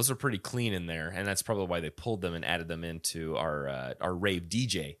 Right. So those are pretty clean in there, and that's probably why they pulled them and added them into our rave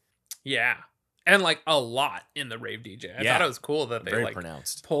DJ. Yeah. And like a lot in the rave DJ. I thought it was cool that they very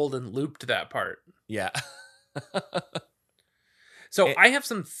pronounced. Pulled and looped that part. Yeah. So Eh, I have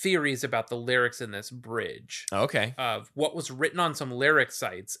some theories about the lyrics in this bridge Okay. of what was written on some lyric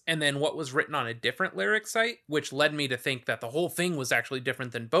sites and then what was written on a different lyric site, which led me to think that the whole thing was actually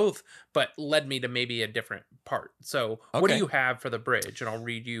different than both, but led me to maybe a different part. So what do Okay. you have for the bridge? And I'll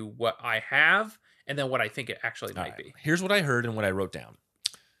read you what I have and then what I think it actually All might right. be. Here's what I heard and what I wrote down.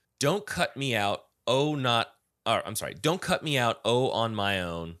 Don't cut me out. I'm sorry. Don't cut me out. Oh, on my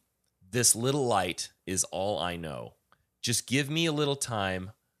own. This little light is all I know. Just give me a little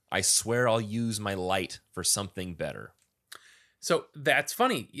time. I swear I'll use my light for something better. So that's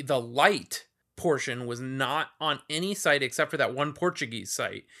funny. The light portion was not on any site except for that one Portuguese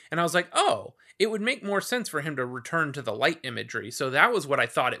site. And I was like, oh, it would make more sense for him to return to the light imagery. So that was what I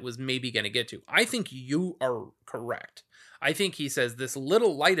thought it was maybe going to get to. I think you are correct. I think he says this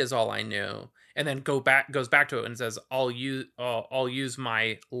little light is all I knew, and then goes back to it and says I'll use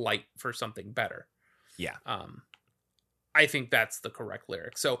my light for something better. Yeah. I think that's the correct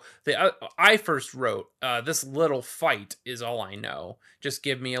lyric. So I first wrote, this little fight is all I know. Just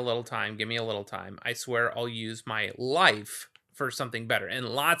give me a little time. Give me a little time. I swear I'll use my life for something better. And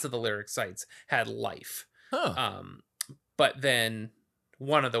lots of the lyric sites had life. Huh. But then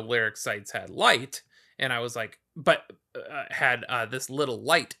one of the lyric sites had light. And I was like, but had this little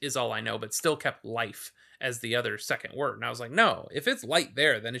light is all I know, but still kept life as the other second word. And I was like, no, if it's light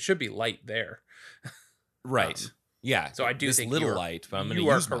there, then it should be light there. Right. Yeah. So I do this think little you're- light, but I'm going you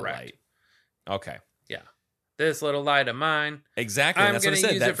to are use my correct. light. Okay. This little light of mine, Exactly. I'm That's what going I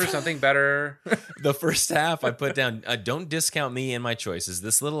to said. use it for something better. The first half I put down, don't discount me and my choices.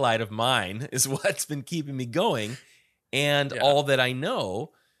 This little light of mine is what's been keeping me going and Yeah. all that I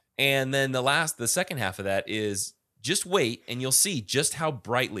know. And then the second half of that is just wait and you'll see just how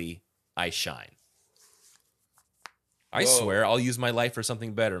brightly I shine. I Whoa. swear I'll use my light for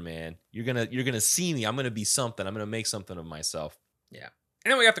something better, man. You're gonna see me. I'm gonna be something. I'm gonna make something of myself. Yeah.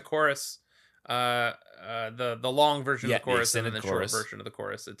 And then we got the chorus. The long version Yeah, of the the chorus and then the extended chorus. short version of the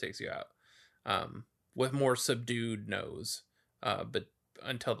chorus that takes you out. With more subdued nose. But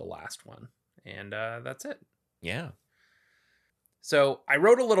until the last one. And that's it. Yeah. So I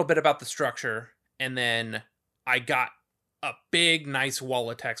wrote a little bit about the structure, and then I got a big, nice wall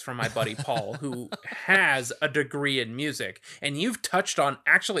of text from my buddy Paul, who has a degree in music. And you've touched on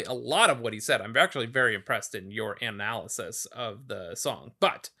actually a lot of what he said. I'm actually very impressed in your analysis of the song.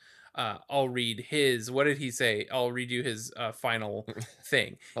 But I'll read his, what did he say? I'll read you his final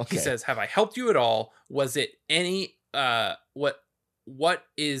thing. Okay. He says, have I helped you at all? Was it any, what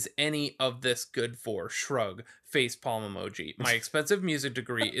is any of this good for? Shrug, face palm emoji. My expensive music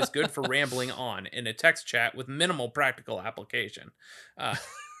degree is good for rambling on in a text chat with minimal practical application.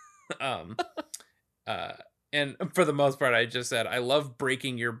 And for the most part, I just said, I love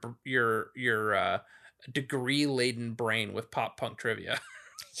breaking your degree laden brain with pop punk trivia.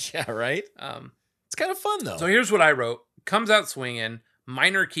 Yeah, right? It's kind of fun, though. So here's what I wrote. Comes out swinging,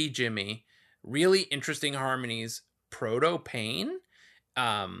 minor key Jimmy, really interesting harmonies, proto pain.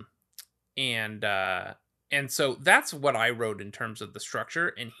 And so that's what I wrote in terms of the structure.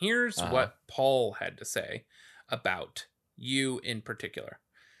 And here's what Paul had to say about you in particular.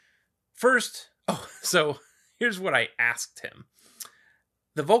 First, so here's what I asked him.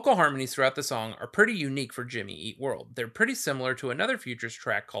 The vocal harmonies throughout the song are pretty unique for Jimmy Eat World. They're pretty similar to another Futures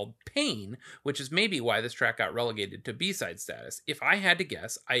track called Pain, which is maybe why this track got relegated to B-side status. If I had to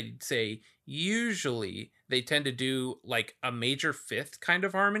guess, I'd say usually they tend to do like a major fifth kind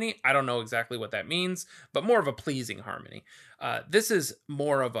of harmony. I don't know exactly what that means, but more of a pleasing harmony. This is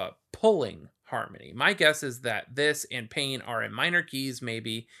more of a pulling harmony. My guess is that this and Pain are in minor keys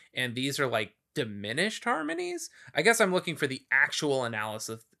maybe, and these are like diminished harmonies. I guess I'm looking for the actual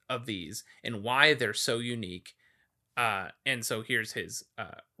analysis of these and why they're so unique. And so here's his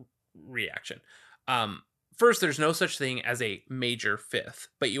reaction. First, there's no such thing as a major fifth,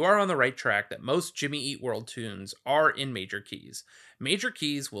 but you are on the right track that most Jimmy Eat World tunes are in major keys. Major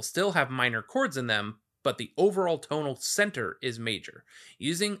keys will still have minor chords in them, but the overall tonal center is major.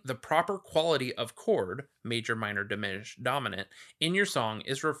 Using the proper quality of chord, major, minor, diminished, dominant, in your song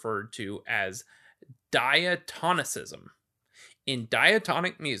is referred to as diatonicism. In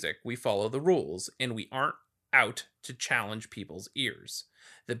diatonic music, we follow the rules, and we aren't out to challenge people's ears.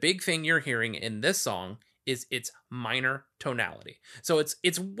 The big thing you're hearing in this song is its minor tonality. So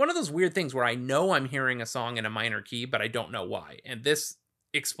it's one of those weird things where I know I'm hearing a song in a minor key, but I don't know why. And this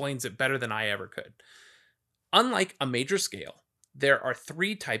explains it better than I ever could. Unlike a major scale, there are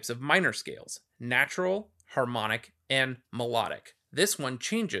three types of minor scales: natural, harmonic, and melodic. This one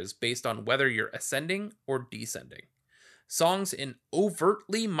changes based on whether you're ascending or descending. Songs in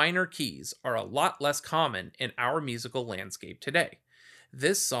overtly minor keys are a lot less common in our musical landscape today.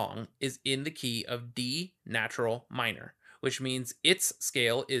 This song is in the key of D natural minor, which means its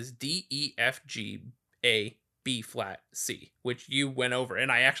scale is D, E, F, G, A, B flat, C, which you went over.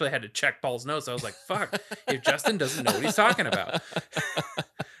 And I actually had to check Paul's notes. I was like, fuck, if Justin doesn't know what he's talking about.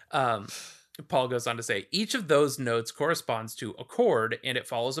 Paul goes on to say, each of those notes corresponds to a chord, and it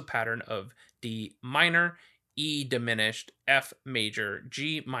follows a pattern of D minor, E diminished, F major,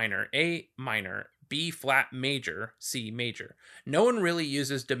 G minor, A minor, B flat major, C major. No one really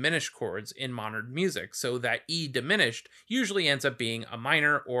uses diminished chords in modern music, so that E diminished usually ends up being a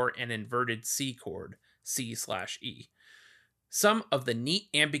minor or an inverted C chord, C/E. Some of the neat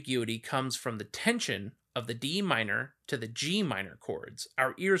ambiguity comes from the tension of the D minor to the G minor chords.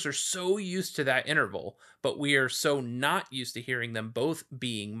 Our ears are so used to that interval, but we are so not used to hearing them both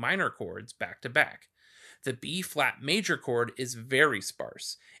being minor chords back to back. The B flat major chord is very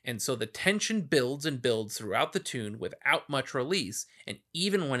sparse, and so the tension builds and builds throughout the tune without much release, and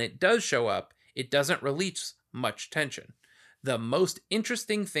even when it does show up, it doesn't release much tension. The most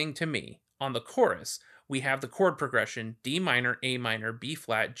interesting thing to me, on the chorus, we have the chord progression D minor, A minor, B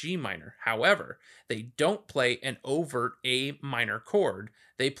flat, G minor. However, they don't play an overt A minor chord,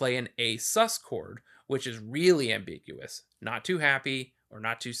 they play an A sus chord, which is really ambiguous, not too happy or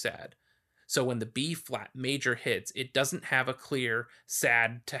not too sad. So when the B flat major hits, it doesn't have a clear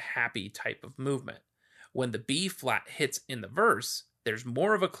sad to happy type of movement. When the B flat hits in the verse, there's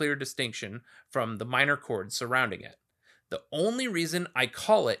more of a clear distinction from the minor chords surrounding it. The only reason I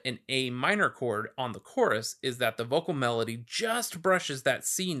call it an A minor chord on the chorus is that the vocal melody just brushes that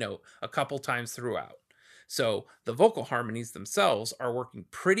C note a couple times throughout. So the vocal harmonies themselves are working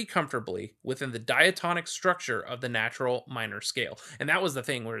pretty comfortably within the diatonic structure of the natural minor scale. And that was the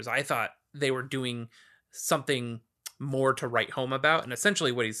thing, whereas I thought they were doing something more to write home about. And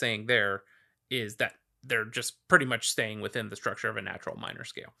essentially what he's saying there is that they're just pretty much staying within the structure of a natural minor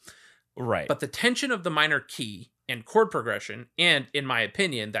scale. Right. But the tension of the minor key and chord progression, and in my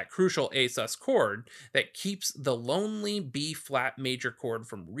opinion, that crucial A sus chord that keeps the lonely B flat major chord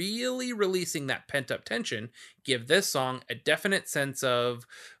from really releasing that pent up tension, give this song a definite sense of,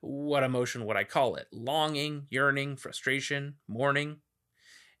 what emotion would I call it? Longing, yearning, frustration, mourning.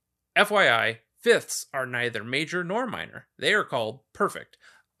 FYI, fifths are neither major nor minor. They are called perfect.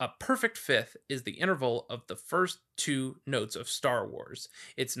 A perfect fifth is the interval of the first two notes of Star Wars.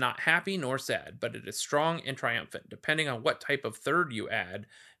 It's not happy nor sad, but it is strong and triumphant. Depending on what type of third you add,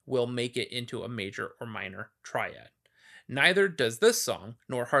 will make it into a major or minor triad. Neither does this song,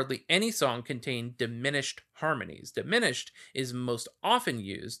 nor hardly any song, contain diminished harmonies. Diminished is most often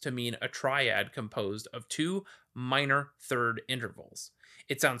used to mean a triad composed of two minor third intervals.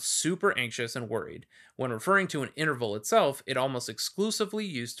 It sounds super anxious and worried. When referring to an interval itself, it almost exclusively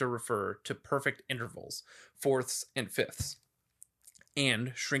used to refer to perfect intervals, fourths and fifths,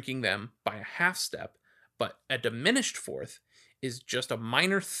 and shrinking them by a half step. But a diminished fourth is just a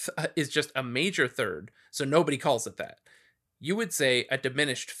major third, so nobody calls it that. You would say a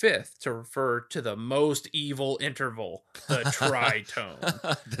diminished fifth to refer to the most evil interval, the tritone.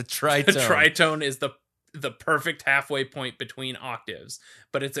 The tritone. The tritone is the perfect halfway point between octaves,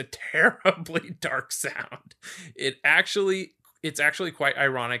 but it's a terribly dark sound. It's actually quite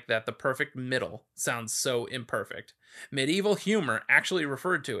ironic that the perfect middle sounds so imperfect. Medieval humor actually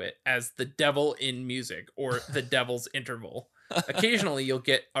referred to it as the devil in music, or the devil's interval. Occasionally you'll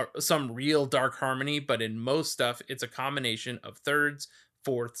get some real dark harmony, but in most stuff it's a combination of thirds,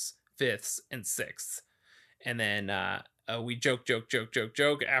 fourths, fifths, and sixths. And then we joke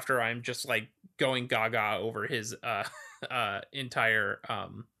after I'm just like going gaga over his entire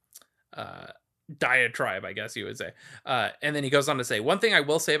diatribe, I guess you would say. And then he goes on to say, one thing I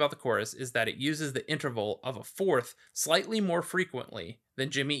will say about the chorus is that it uses the interval of a fourth slightly more frequently than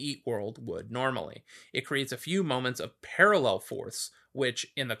Jimmy Eat World would normally. It creates a few moments of parallel fourths, which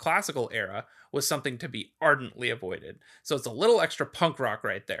in the classical era was something to be ardently avoided. So it's a little extra punk rock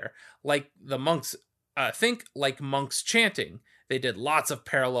right there. Like the monks, think like monks chanting. They did lots of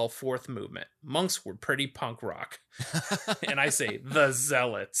parallel fourth movement. Monks were pretty punk rock. And I say, the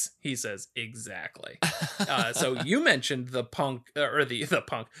zealots. He says, exactly. So you mentioned the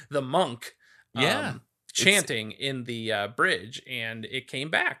monk. Yeah. Chanting in the bridge, and it came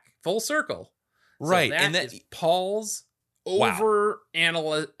back full circle. Right. So that is Paul's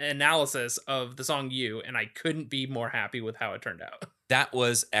analysis of the song You, and I couldn't be more happy with how it turned out. That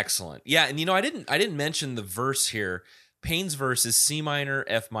was excellent. Yeah, and I didn't mention the verse here. Payne's verse is C minor,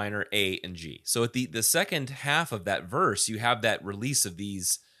 F minor, A, and G. So at the second half of that verse, you have that release of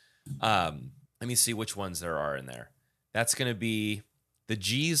these. Let me see which ones there are in there. That's going to be, the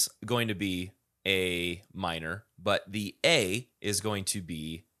G's going to be a minor, but the A is going to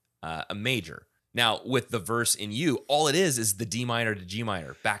be a major. Now, with the verse in You, all it is the D minor to G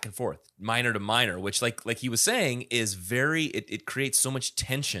minor, back and forth, minor to minor, which like he was saying is it creates so much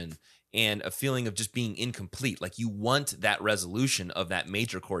tension and a feeling of just being incomplete. Like you want that resolution of that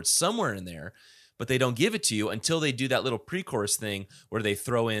major chord somewhere in there, but they don't give it to you until they do that little pre-chorus thing where they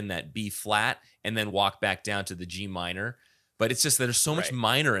throw in that B flat and then walk back down to the G minor. But it's just that there's so much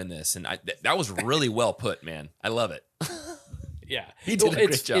minor in this, and that was really well put, man. I love it. Yeah, he did a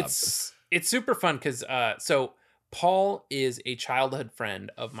great job. It's super fun because so Paul is a childhood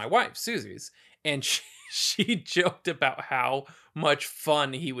friend of my wife, Susie's, and she joked about how much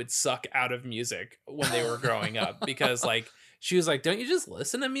fun he would suck out of music when they were growing up because like she was like, don't you just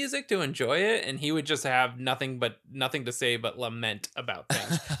listen to music to enjoy it? And he would just have nothing to say but lament about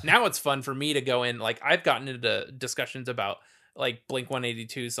things. Now it's fun for me to go in, like I've gotten into discussions about like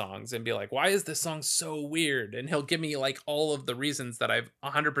Blink-182 songs and be like, why is this song so weird? And he'll give me like all of the reasons that I've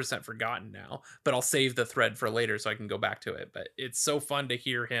 100% forgotten now, but I'll save the thread for later so I can go back to it. But it's so fun to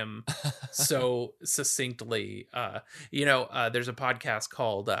hear him so succinctly. There's a podcast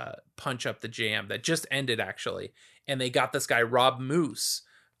called Punch Up the Jam that just ended actually. And they got this guy, Rob Moose,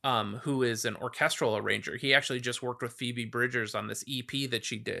 who is an orchestral arranger. He actually just worked with Phoebe Bridgers on this EP that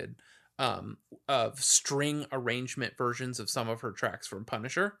she did. Of string arrangement versions of some of her tracks from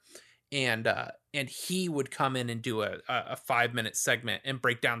Punisher, and he would come in and do a 5-minute segment and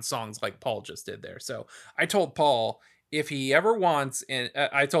break down songs like Paul just did there. So I told Paul if he ever wants, and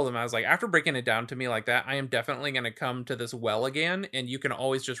I told him, I was like, after breaking it down to me like that, I am definitely going to come to this well again, and you can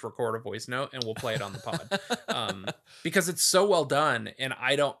always just record a voice note and we'll play it on the pod because it's so well done. And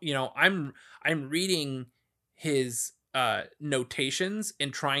I don't, I'm reading his notations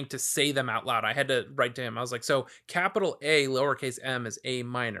and trying to say them out loud. I had to write to him. I was like, so capital A lowercase m is A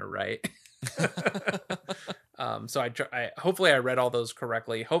minor, right? So I hopefully I read all those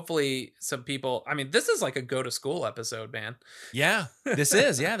correctly. Hopefully some people, I mean, this is like a go to school episode, man. Yeah, this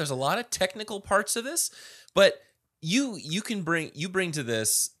is. Yeah, there's a lot of technical parts of this, but you bring to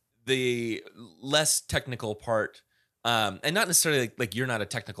this the less technical part. And not necessarily like you're not a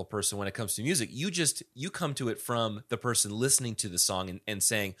technical person when it comes to music. You come to it from the person listening to the song and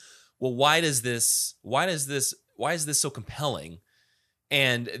saying, well, why is this so compelling?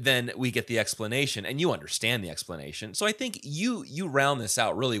 And then we get the explanation and you understand the explanation. So I think you round this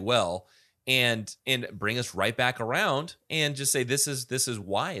out really well and bring us right back around and just say, this is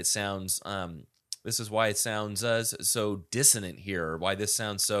why it sounds, so dissonant here, or why this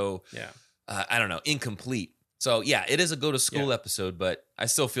sounds so, I don't know, incomplete. So, yeah, it is a go-to-school episode, but I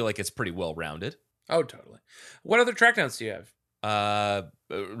still feel like it's pretty well-rounded. Oh, totally. What other track notes do you have?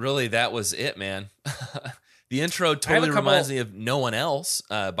 Really, that was it, man. The intro totally reminds me of No One Else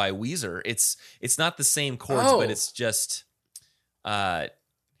by Weezer. It's not the same chords, but it's just... here,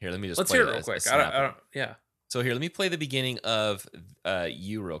 let me just Let's play hear it real quick. I don't, yeah. So here, let me play the beginning of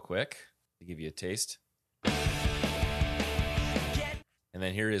You real quick to give you a taste. And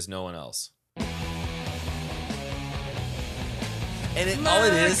then here is No One Else. And all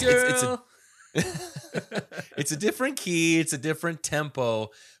it is, it's a different key, it's a different tempo,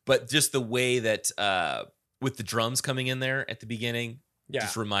 but just the way that with the drums coming in there at the beginning,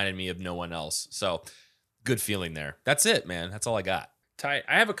 just reminded me of No One Else. So good feeling there. That's it, man. That's all I got. Tight.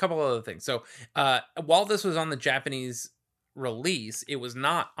 I have a couple other things. So while this was on the Japanese release, it was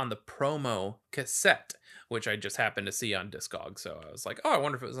not on the promo cassette, which I just happened to see on Discog. So I was like, oh, I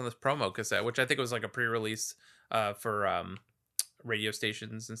wonder if it was on this promo cassette, which I think was like a pre-release for radio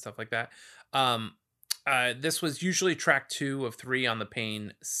stations and stuff like that. This was usually track 2 of 3 on the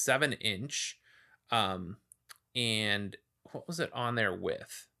Pain 7-inch. And what was it on there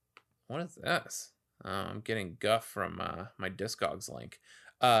with? What is this? I'm getting guff from my Discogs link.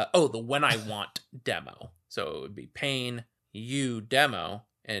 The When I Want demo. So it would be Pain, You demo,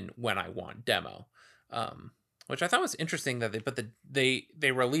 and When I Want demo. Which I thought was interesting that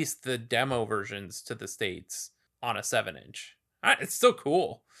they released the demo versions to the States on a 7-inch. It's still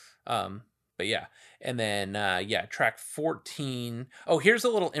cool. But yeah. And then, track 14. Oh, here's a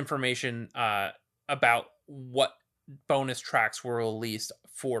little information about what bonus tracks were released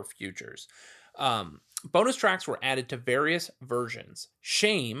for Futures. Bonus tracks were added to various versions.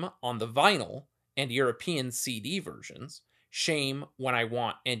 Shame on the vinyl and European CD versions. Shame, When I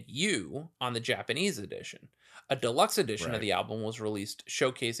Want, and You on the Japanese edition. A deluxe edition of the album was released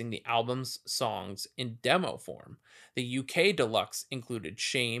showcasing the album's songs in demo form. The UK deluxe included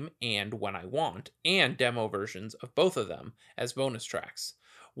Shame and When I Want, and demo versions of both of them as bonus tracks,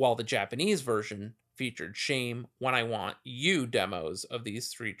 while the Japanese version featured Shame, When I Want You demos of these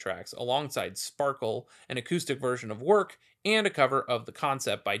 3 tracks, alongside Sparkle, an acoustic version of Work, and a cover of The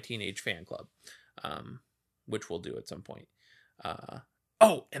Concept by Teenage Fan Club, which we'll do at some point.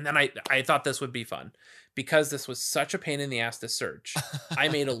 And then I thought this would be fun. Because this was such a pain in the ass to search, I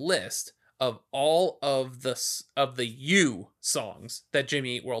made a list of all of the You songs that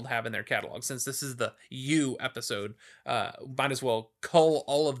Jimmy Eat World have in their catalog. Since this is the You episode, might as well cull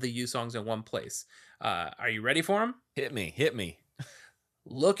all of the You songs in one place. Are you ready for them? Hit me.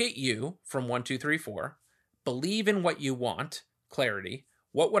 Look at You from 1, 2, 3, 4. Believe in What You Want, Clarity.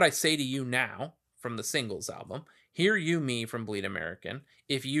 What Would I Say to You Now from the Singles album. Hear You Me from Bleed American.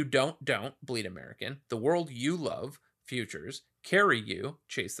 If You Don't, Bleed American. The World You Love, Futures. Carry You,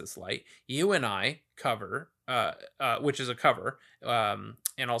 Chase This Light. You and I, cover, which is a cover,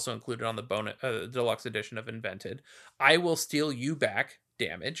 and also included on the deluxe edition of Invented. I Will Steal You Back,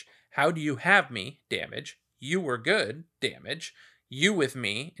 Damage. How Do You Have Me, Damage. You Were Good, Damage. You With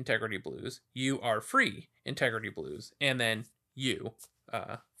Me, Integrity Blues. You Are Free, Integrity Blues. And then You,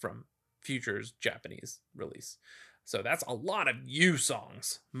 from Future's Japanese release. So that's a lot of You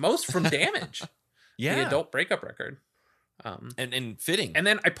songs, most from Damage. Yeah, the adult breakup record. And fitting. And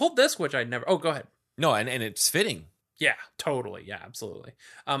then I pulled this, which I'd never. Oh, go ahead. No, and it's fitting. Yeah, totally. Yeah, absolutely.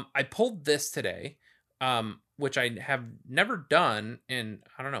 I pulled this today, which I have never done, and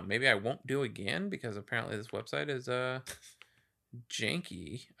I don't know, maybe I won't do again because apparently this website is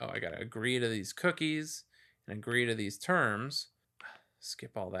janky. Oh, I gotta agree to these cookies and agree to these terms.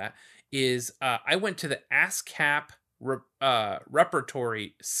 Skip all that. I went to the ASCAP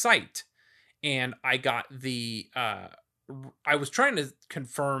repertory site, and I got the I was trying to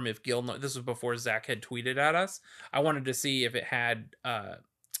confirm if Gil, this was before Zach had tweeted at us. I wanted to see if it had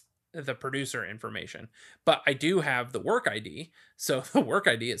the producer information, but I do have the work ID. So the work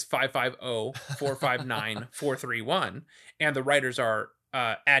ID is 550-459-431. And the writers are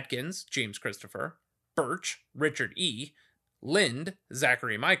Adkins, James Christopher, Birch, Richard E., Lind,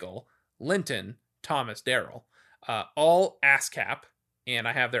 Zachary Michael, Linton, Thomas Darrell, all ASCAP. And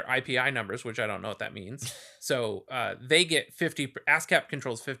I have their IPI numbers, which I don't know what that means. So they get ASCAP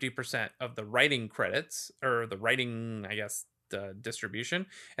controls 50% of the writing credits, or the writing, I guess, the distribution.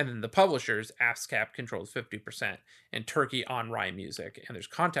 And then the publishers, ASCAP controls 50%, and Turkey on Rye Music. And there's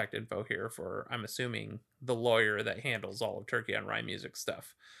contact info here for, I'm assuming, the lawyer that handles all of Turkey on Rye Music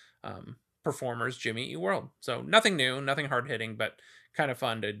stuff. Performers, Jimmy Eat World. So nothing new, nothing hard hitting, but kind of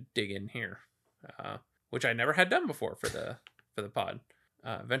fun to dig in here, which I never had done before for the pod,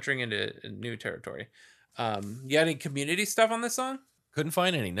 venturing into new territory. You got any community stuff on this song? Couldn't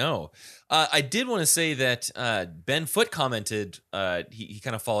find any. No. I did want to say that Ben Foot commented. He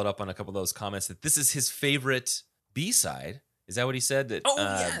kind of followed up on a couple of those comments that this is his favorite B-side. Is that what he said? That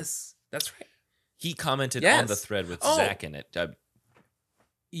yes, that's right. He commented on the thread with Zach in it.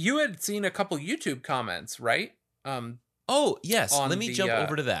 You had seen a couple YouTube comments, right? Yes. Let me jump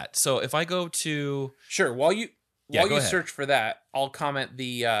over to that. So if I go to while you ahead. search for that, I'll comment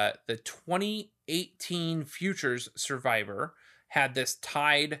the 2018 Futures Survivor had this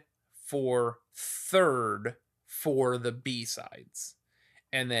tied for third for the B-sides.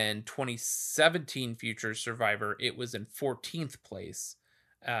 And then 2017 Futures Survivor, it was in 14th place.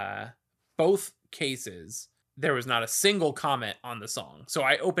 Both cases, there was not a single comment on the song. So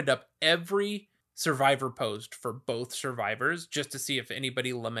I opened up every Survivor post for both survivors just to see if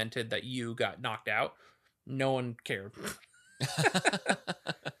anybody lamented that you got knocked out. No one cared.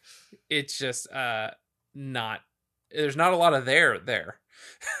 It's just there's not a lot of there.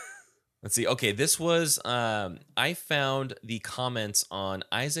 Let's see. Okay, this was I found the comments on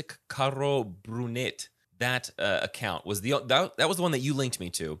Isaac Caro Brunet. That account was that was the one that you linked me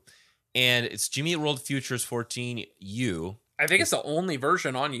to, and it's Jimmy Eat World Futures 14U. I think it's the only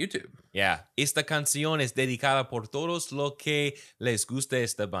version on YouTube. Yeah. Esta canción es dedicada por todos los que les gusta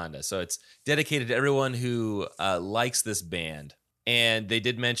esta banda. So it's dedicated to everyone who likes this band. And they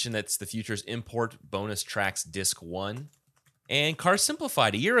did mention that's the Futures Import Bonus Tracks Disc 1. And Car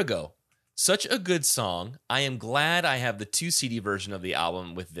Simplified a year ago. Such a good song. I am glad I have the 2 CD version of the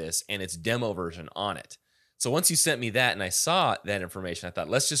album with this and its demo version on it. So once you sent me that and I saw that information, I thought,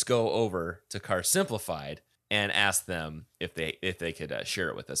 let's just go over to Car Simplified and ask them if they could share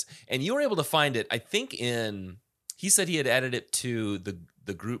it with us. And you were able to find it, I think he said he had added it to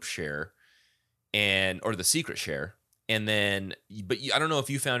the group share or the secret share. And then, I don't know if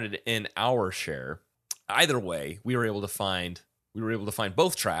you found it in our share. Either way, we were able to find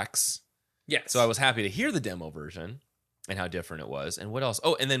both tracks. Yes. So I was happy to hear the demo version and how different it was. And what else?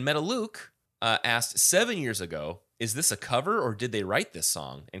 Oh, and then Metaluke asked 7 years ago, is this a cover or did they write this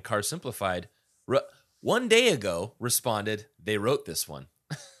song? And Car Simplified One day ago responded, they wrote this one.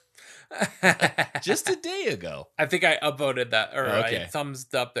 Just a day ago. I think I upvoted that, or Okay. I thumbs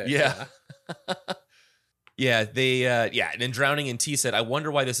up it. Yeah. Yeah, and then Drowning in Tea said, I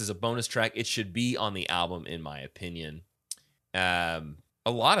wonder why this is a bonus track. It should be on the album, in my opinion. A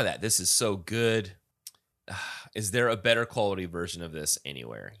lot of that. This is so good. Is there a better quality version of this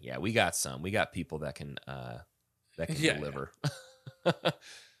anywhere? Yeah, we got some. We got people that can deliver.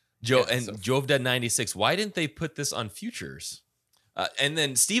 Jove Dead 96. Why didn't they put this on Futures? And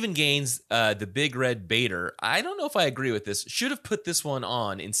then Stephen Gaines, the Big Red Baiter. I don't know if I agree with this. Should have put this one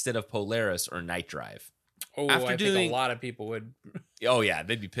on instead of Polaris or Night Drive. Oh, I think a lot of people would. Oh yeah,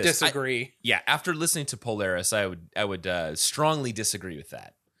 they'd be pissed. Disagree. After listening to Polaris, I would strongly disagree with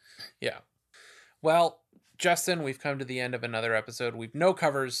that. Yeah. Well, Justin, we've come to the end of another episode. We've no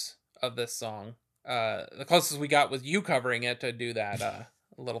covers of this song. The closest we got was you covering it to do that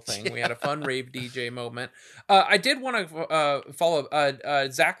little thing. Yeah. We had a fun rave DJ moment. I did want to follow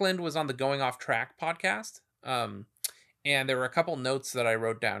up. Zach Lind was on the Going Off Track podcast. And there were a couple notes that I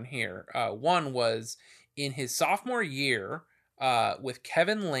wrote down here. One was in his sophomore year with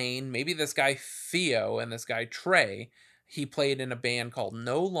Kevin Lane, maybe this guy Theo and this guy Trey, he played in a band called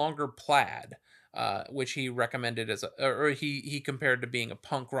No Longer Plaid. Which he recommended he compared to being a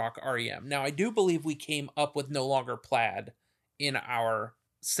punk rock REM. Now, I do believe we came up with No Longer Plaid in our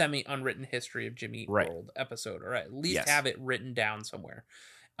semi-unwritten history of Jimmy Eat World episode, or at least have it written down somewhere.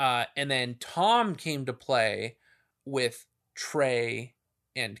 And then Tom came to play with Trey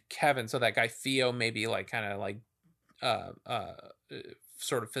and Kevin, so that guy Theo maybe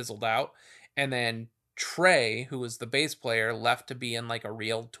sort of fizzled out. And then Trey, who was the bass player, left to be in like a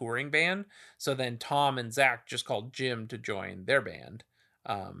real touring band. So then Tom and Zach just called Jim to join their band.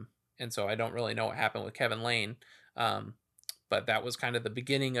 And so I don't really know what happened with Kevin Lane. But that was kind of the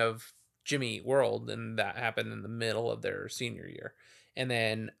beginning of Jimmy Eat World, and that happened in the middle of their senior year. And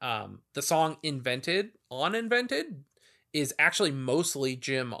then the song Invented is actually mostly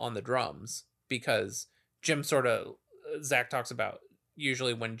Jim on the drums, because Jim Zach talks about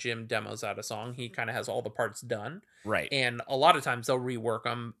usually when Jim demos out a song, he kind of has all the parts done. Right. And a lot of times they'll rework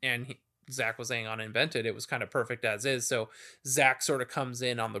them. And Zach was saying on Invented, it was kind of perfect as is. So Zach sort of comes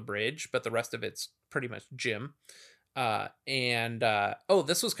in on the bridge, but the rest of it's pretty much Jim. This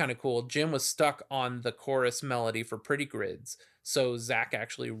was kind of cool. Jim was stuck on the chorus melody for Pretty Grids. So Zach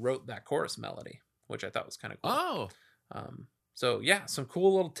actually wrote that chorus melody, which I thought was kind of cool. So yeah, some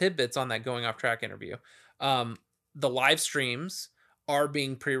cool little tidbits on that Going Off Track interview. The live streams are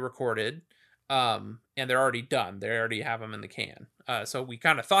being pre-recorded, and they're already done. They already have them in the can. So we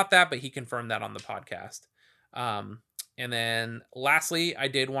kind of thought that, but he confirmed that on the podcast. And then lastly, I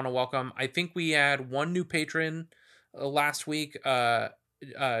did want to welcome, I think we had one new patron last week, Jediah,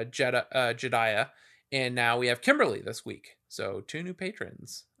 and now we have Kimberly this week. So 2 new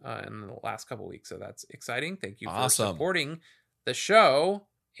patrons in the last couple weeks. So that's exciting. Thank you for supporting the show.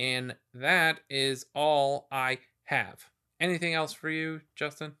 And that is all I have. Anything else for you,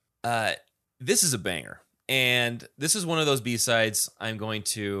 Justin? This is a banger. And this is one of those B-sides I'm going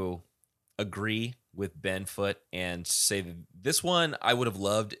to agree with Ben Foot and say that this one I would have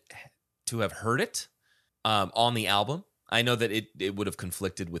loved to have heard it on the album. I know that it would have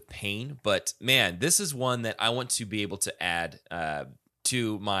conflicted with Pain, but man, this is one that I want to be able to add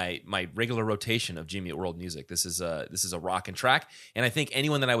to my regular rotation of Jimmy Eat World music. This is a rockin' track, and I think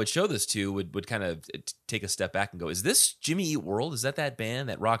anyone that I would show this to would kind of take a step back and go, "Is this Jimmy Eat World? Is that band,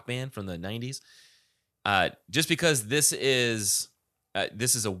 that rock band from the '90s?" Just because this is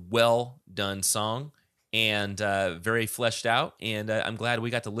a well done song and very fleshed out, and I'm glad we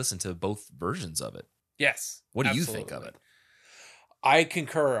got to listen to both versions of it. Yes. What do you think of it? I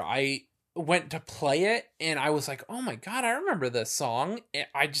concur. I went to play it and I was like, oh my God, I remember this song.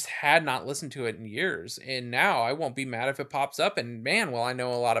 I just had not listened to it in years. And now I won't be mad if it pops up, and man, well, I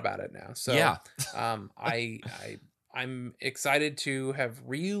know a lot about it now. So yeah. I'm excited to have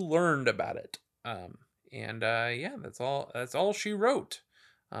relearned about it. That's all she wrote.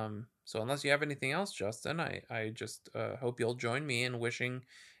 So unless you have anything else, Justin, I just hope you'll join me in wishing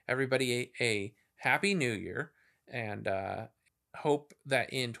everybody a happy new year, and hope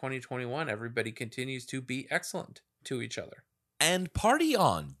that in 2021 everybody continues to be excellent to each other. And party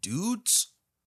on, dudes.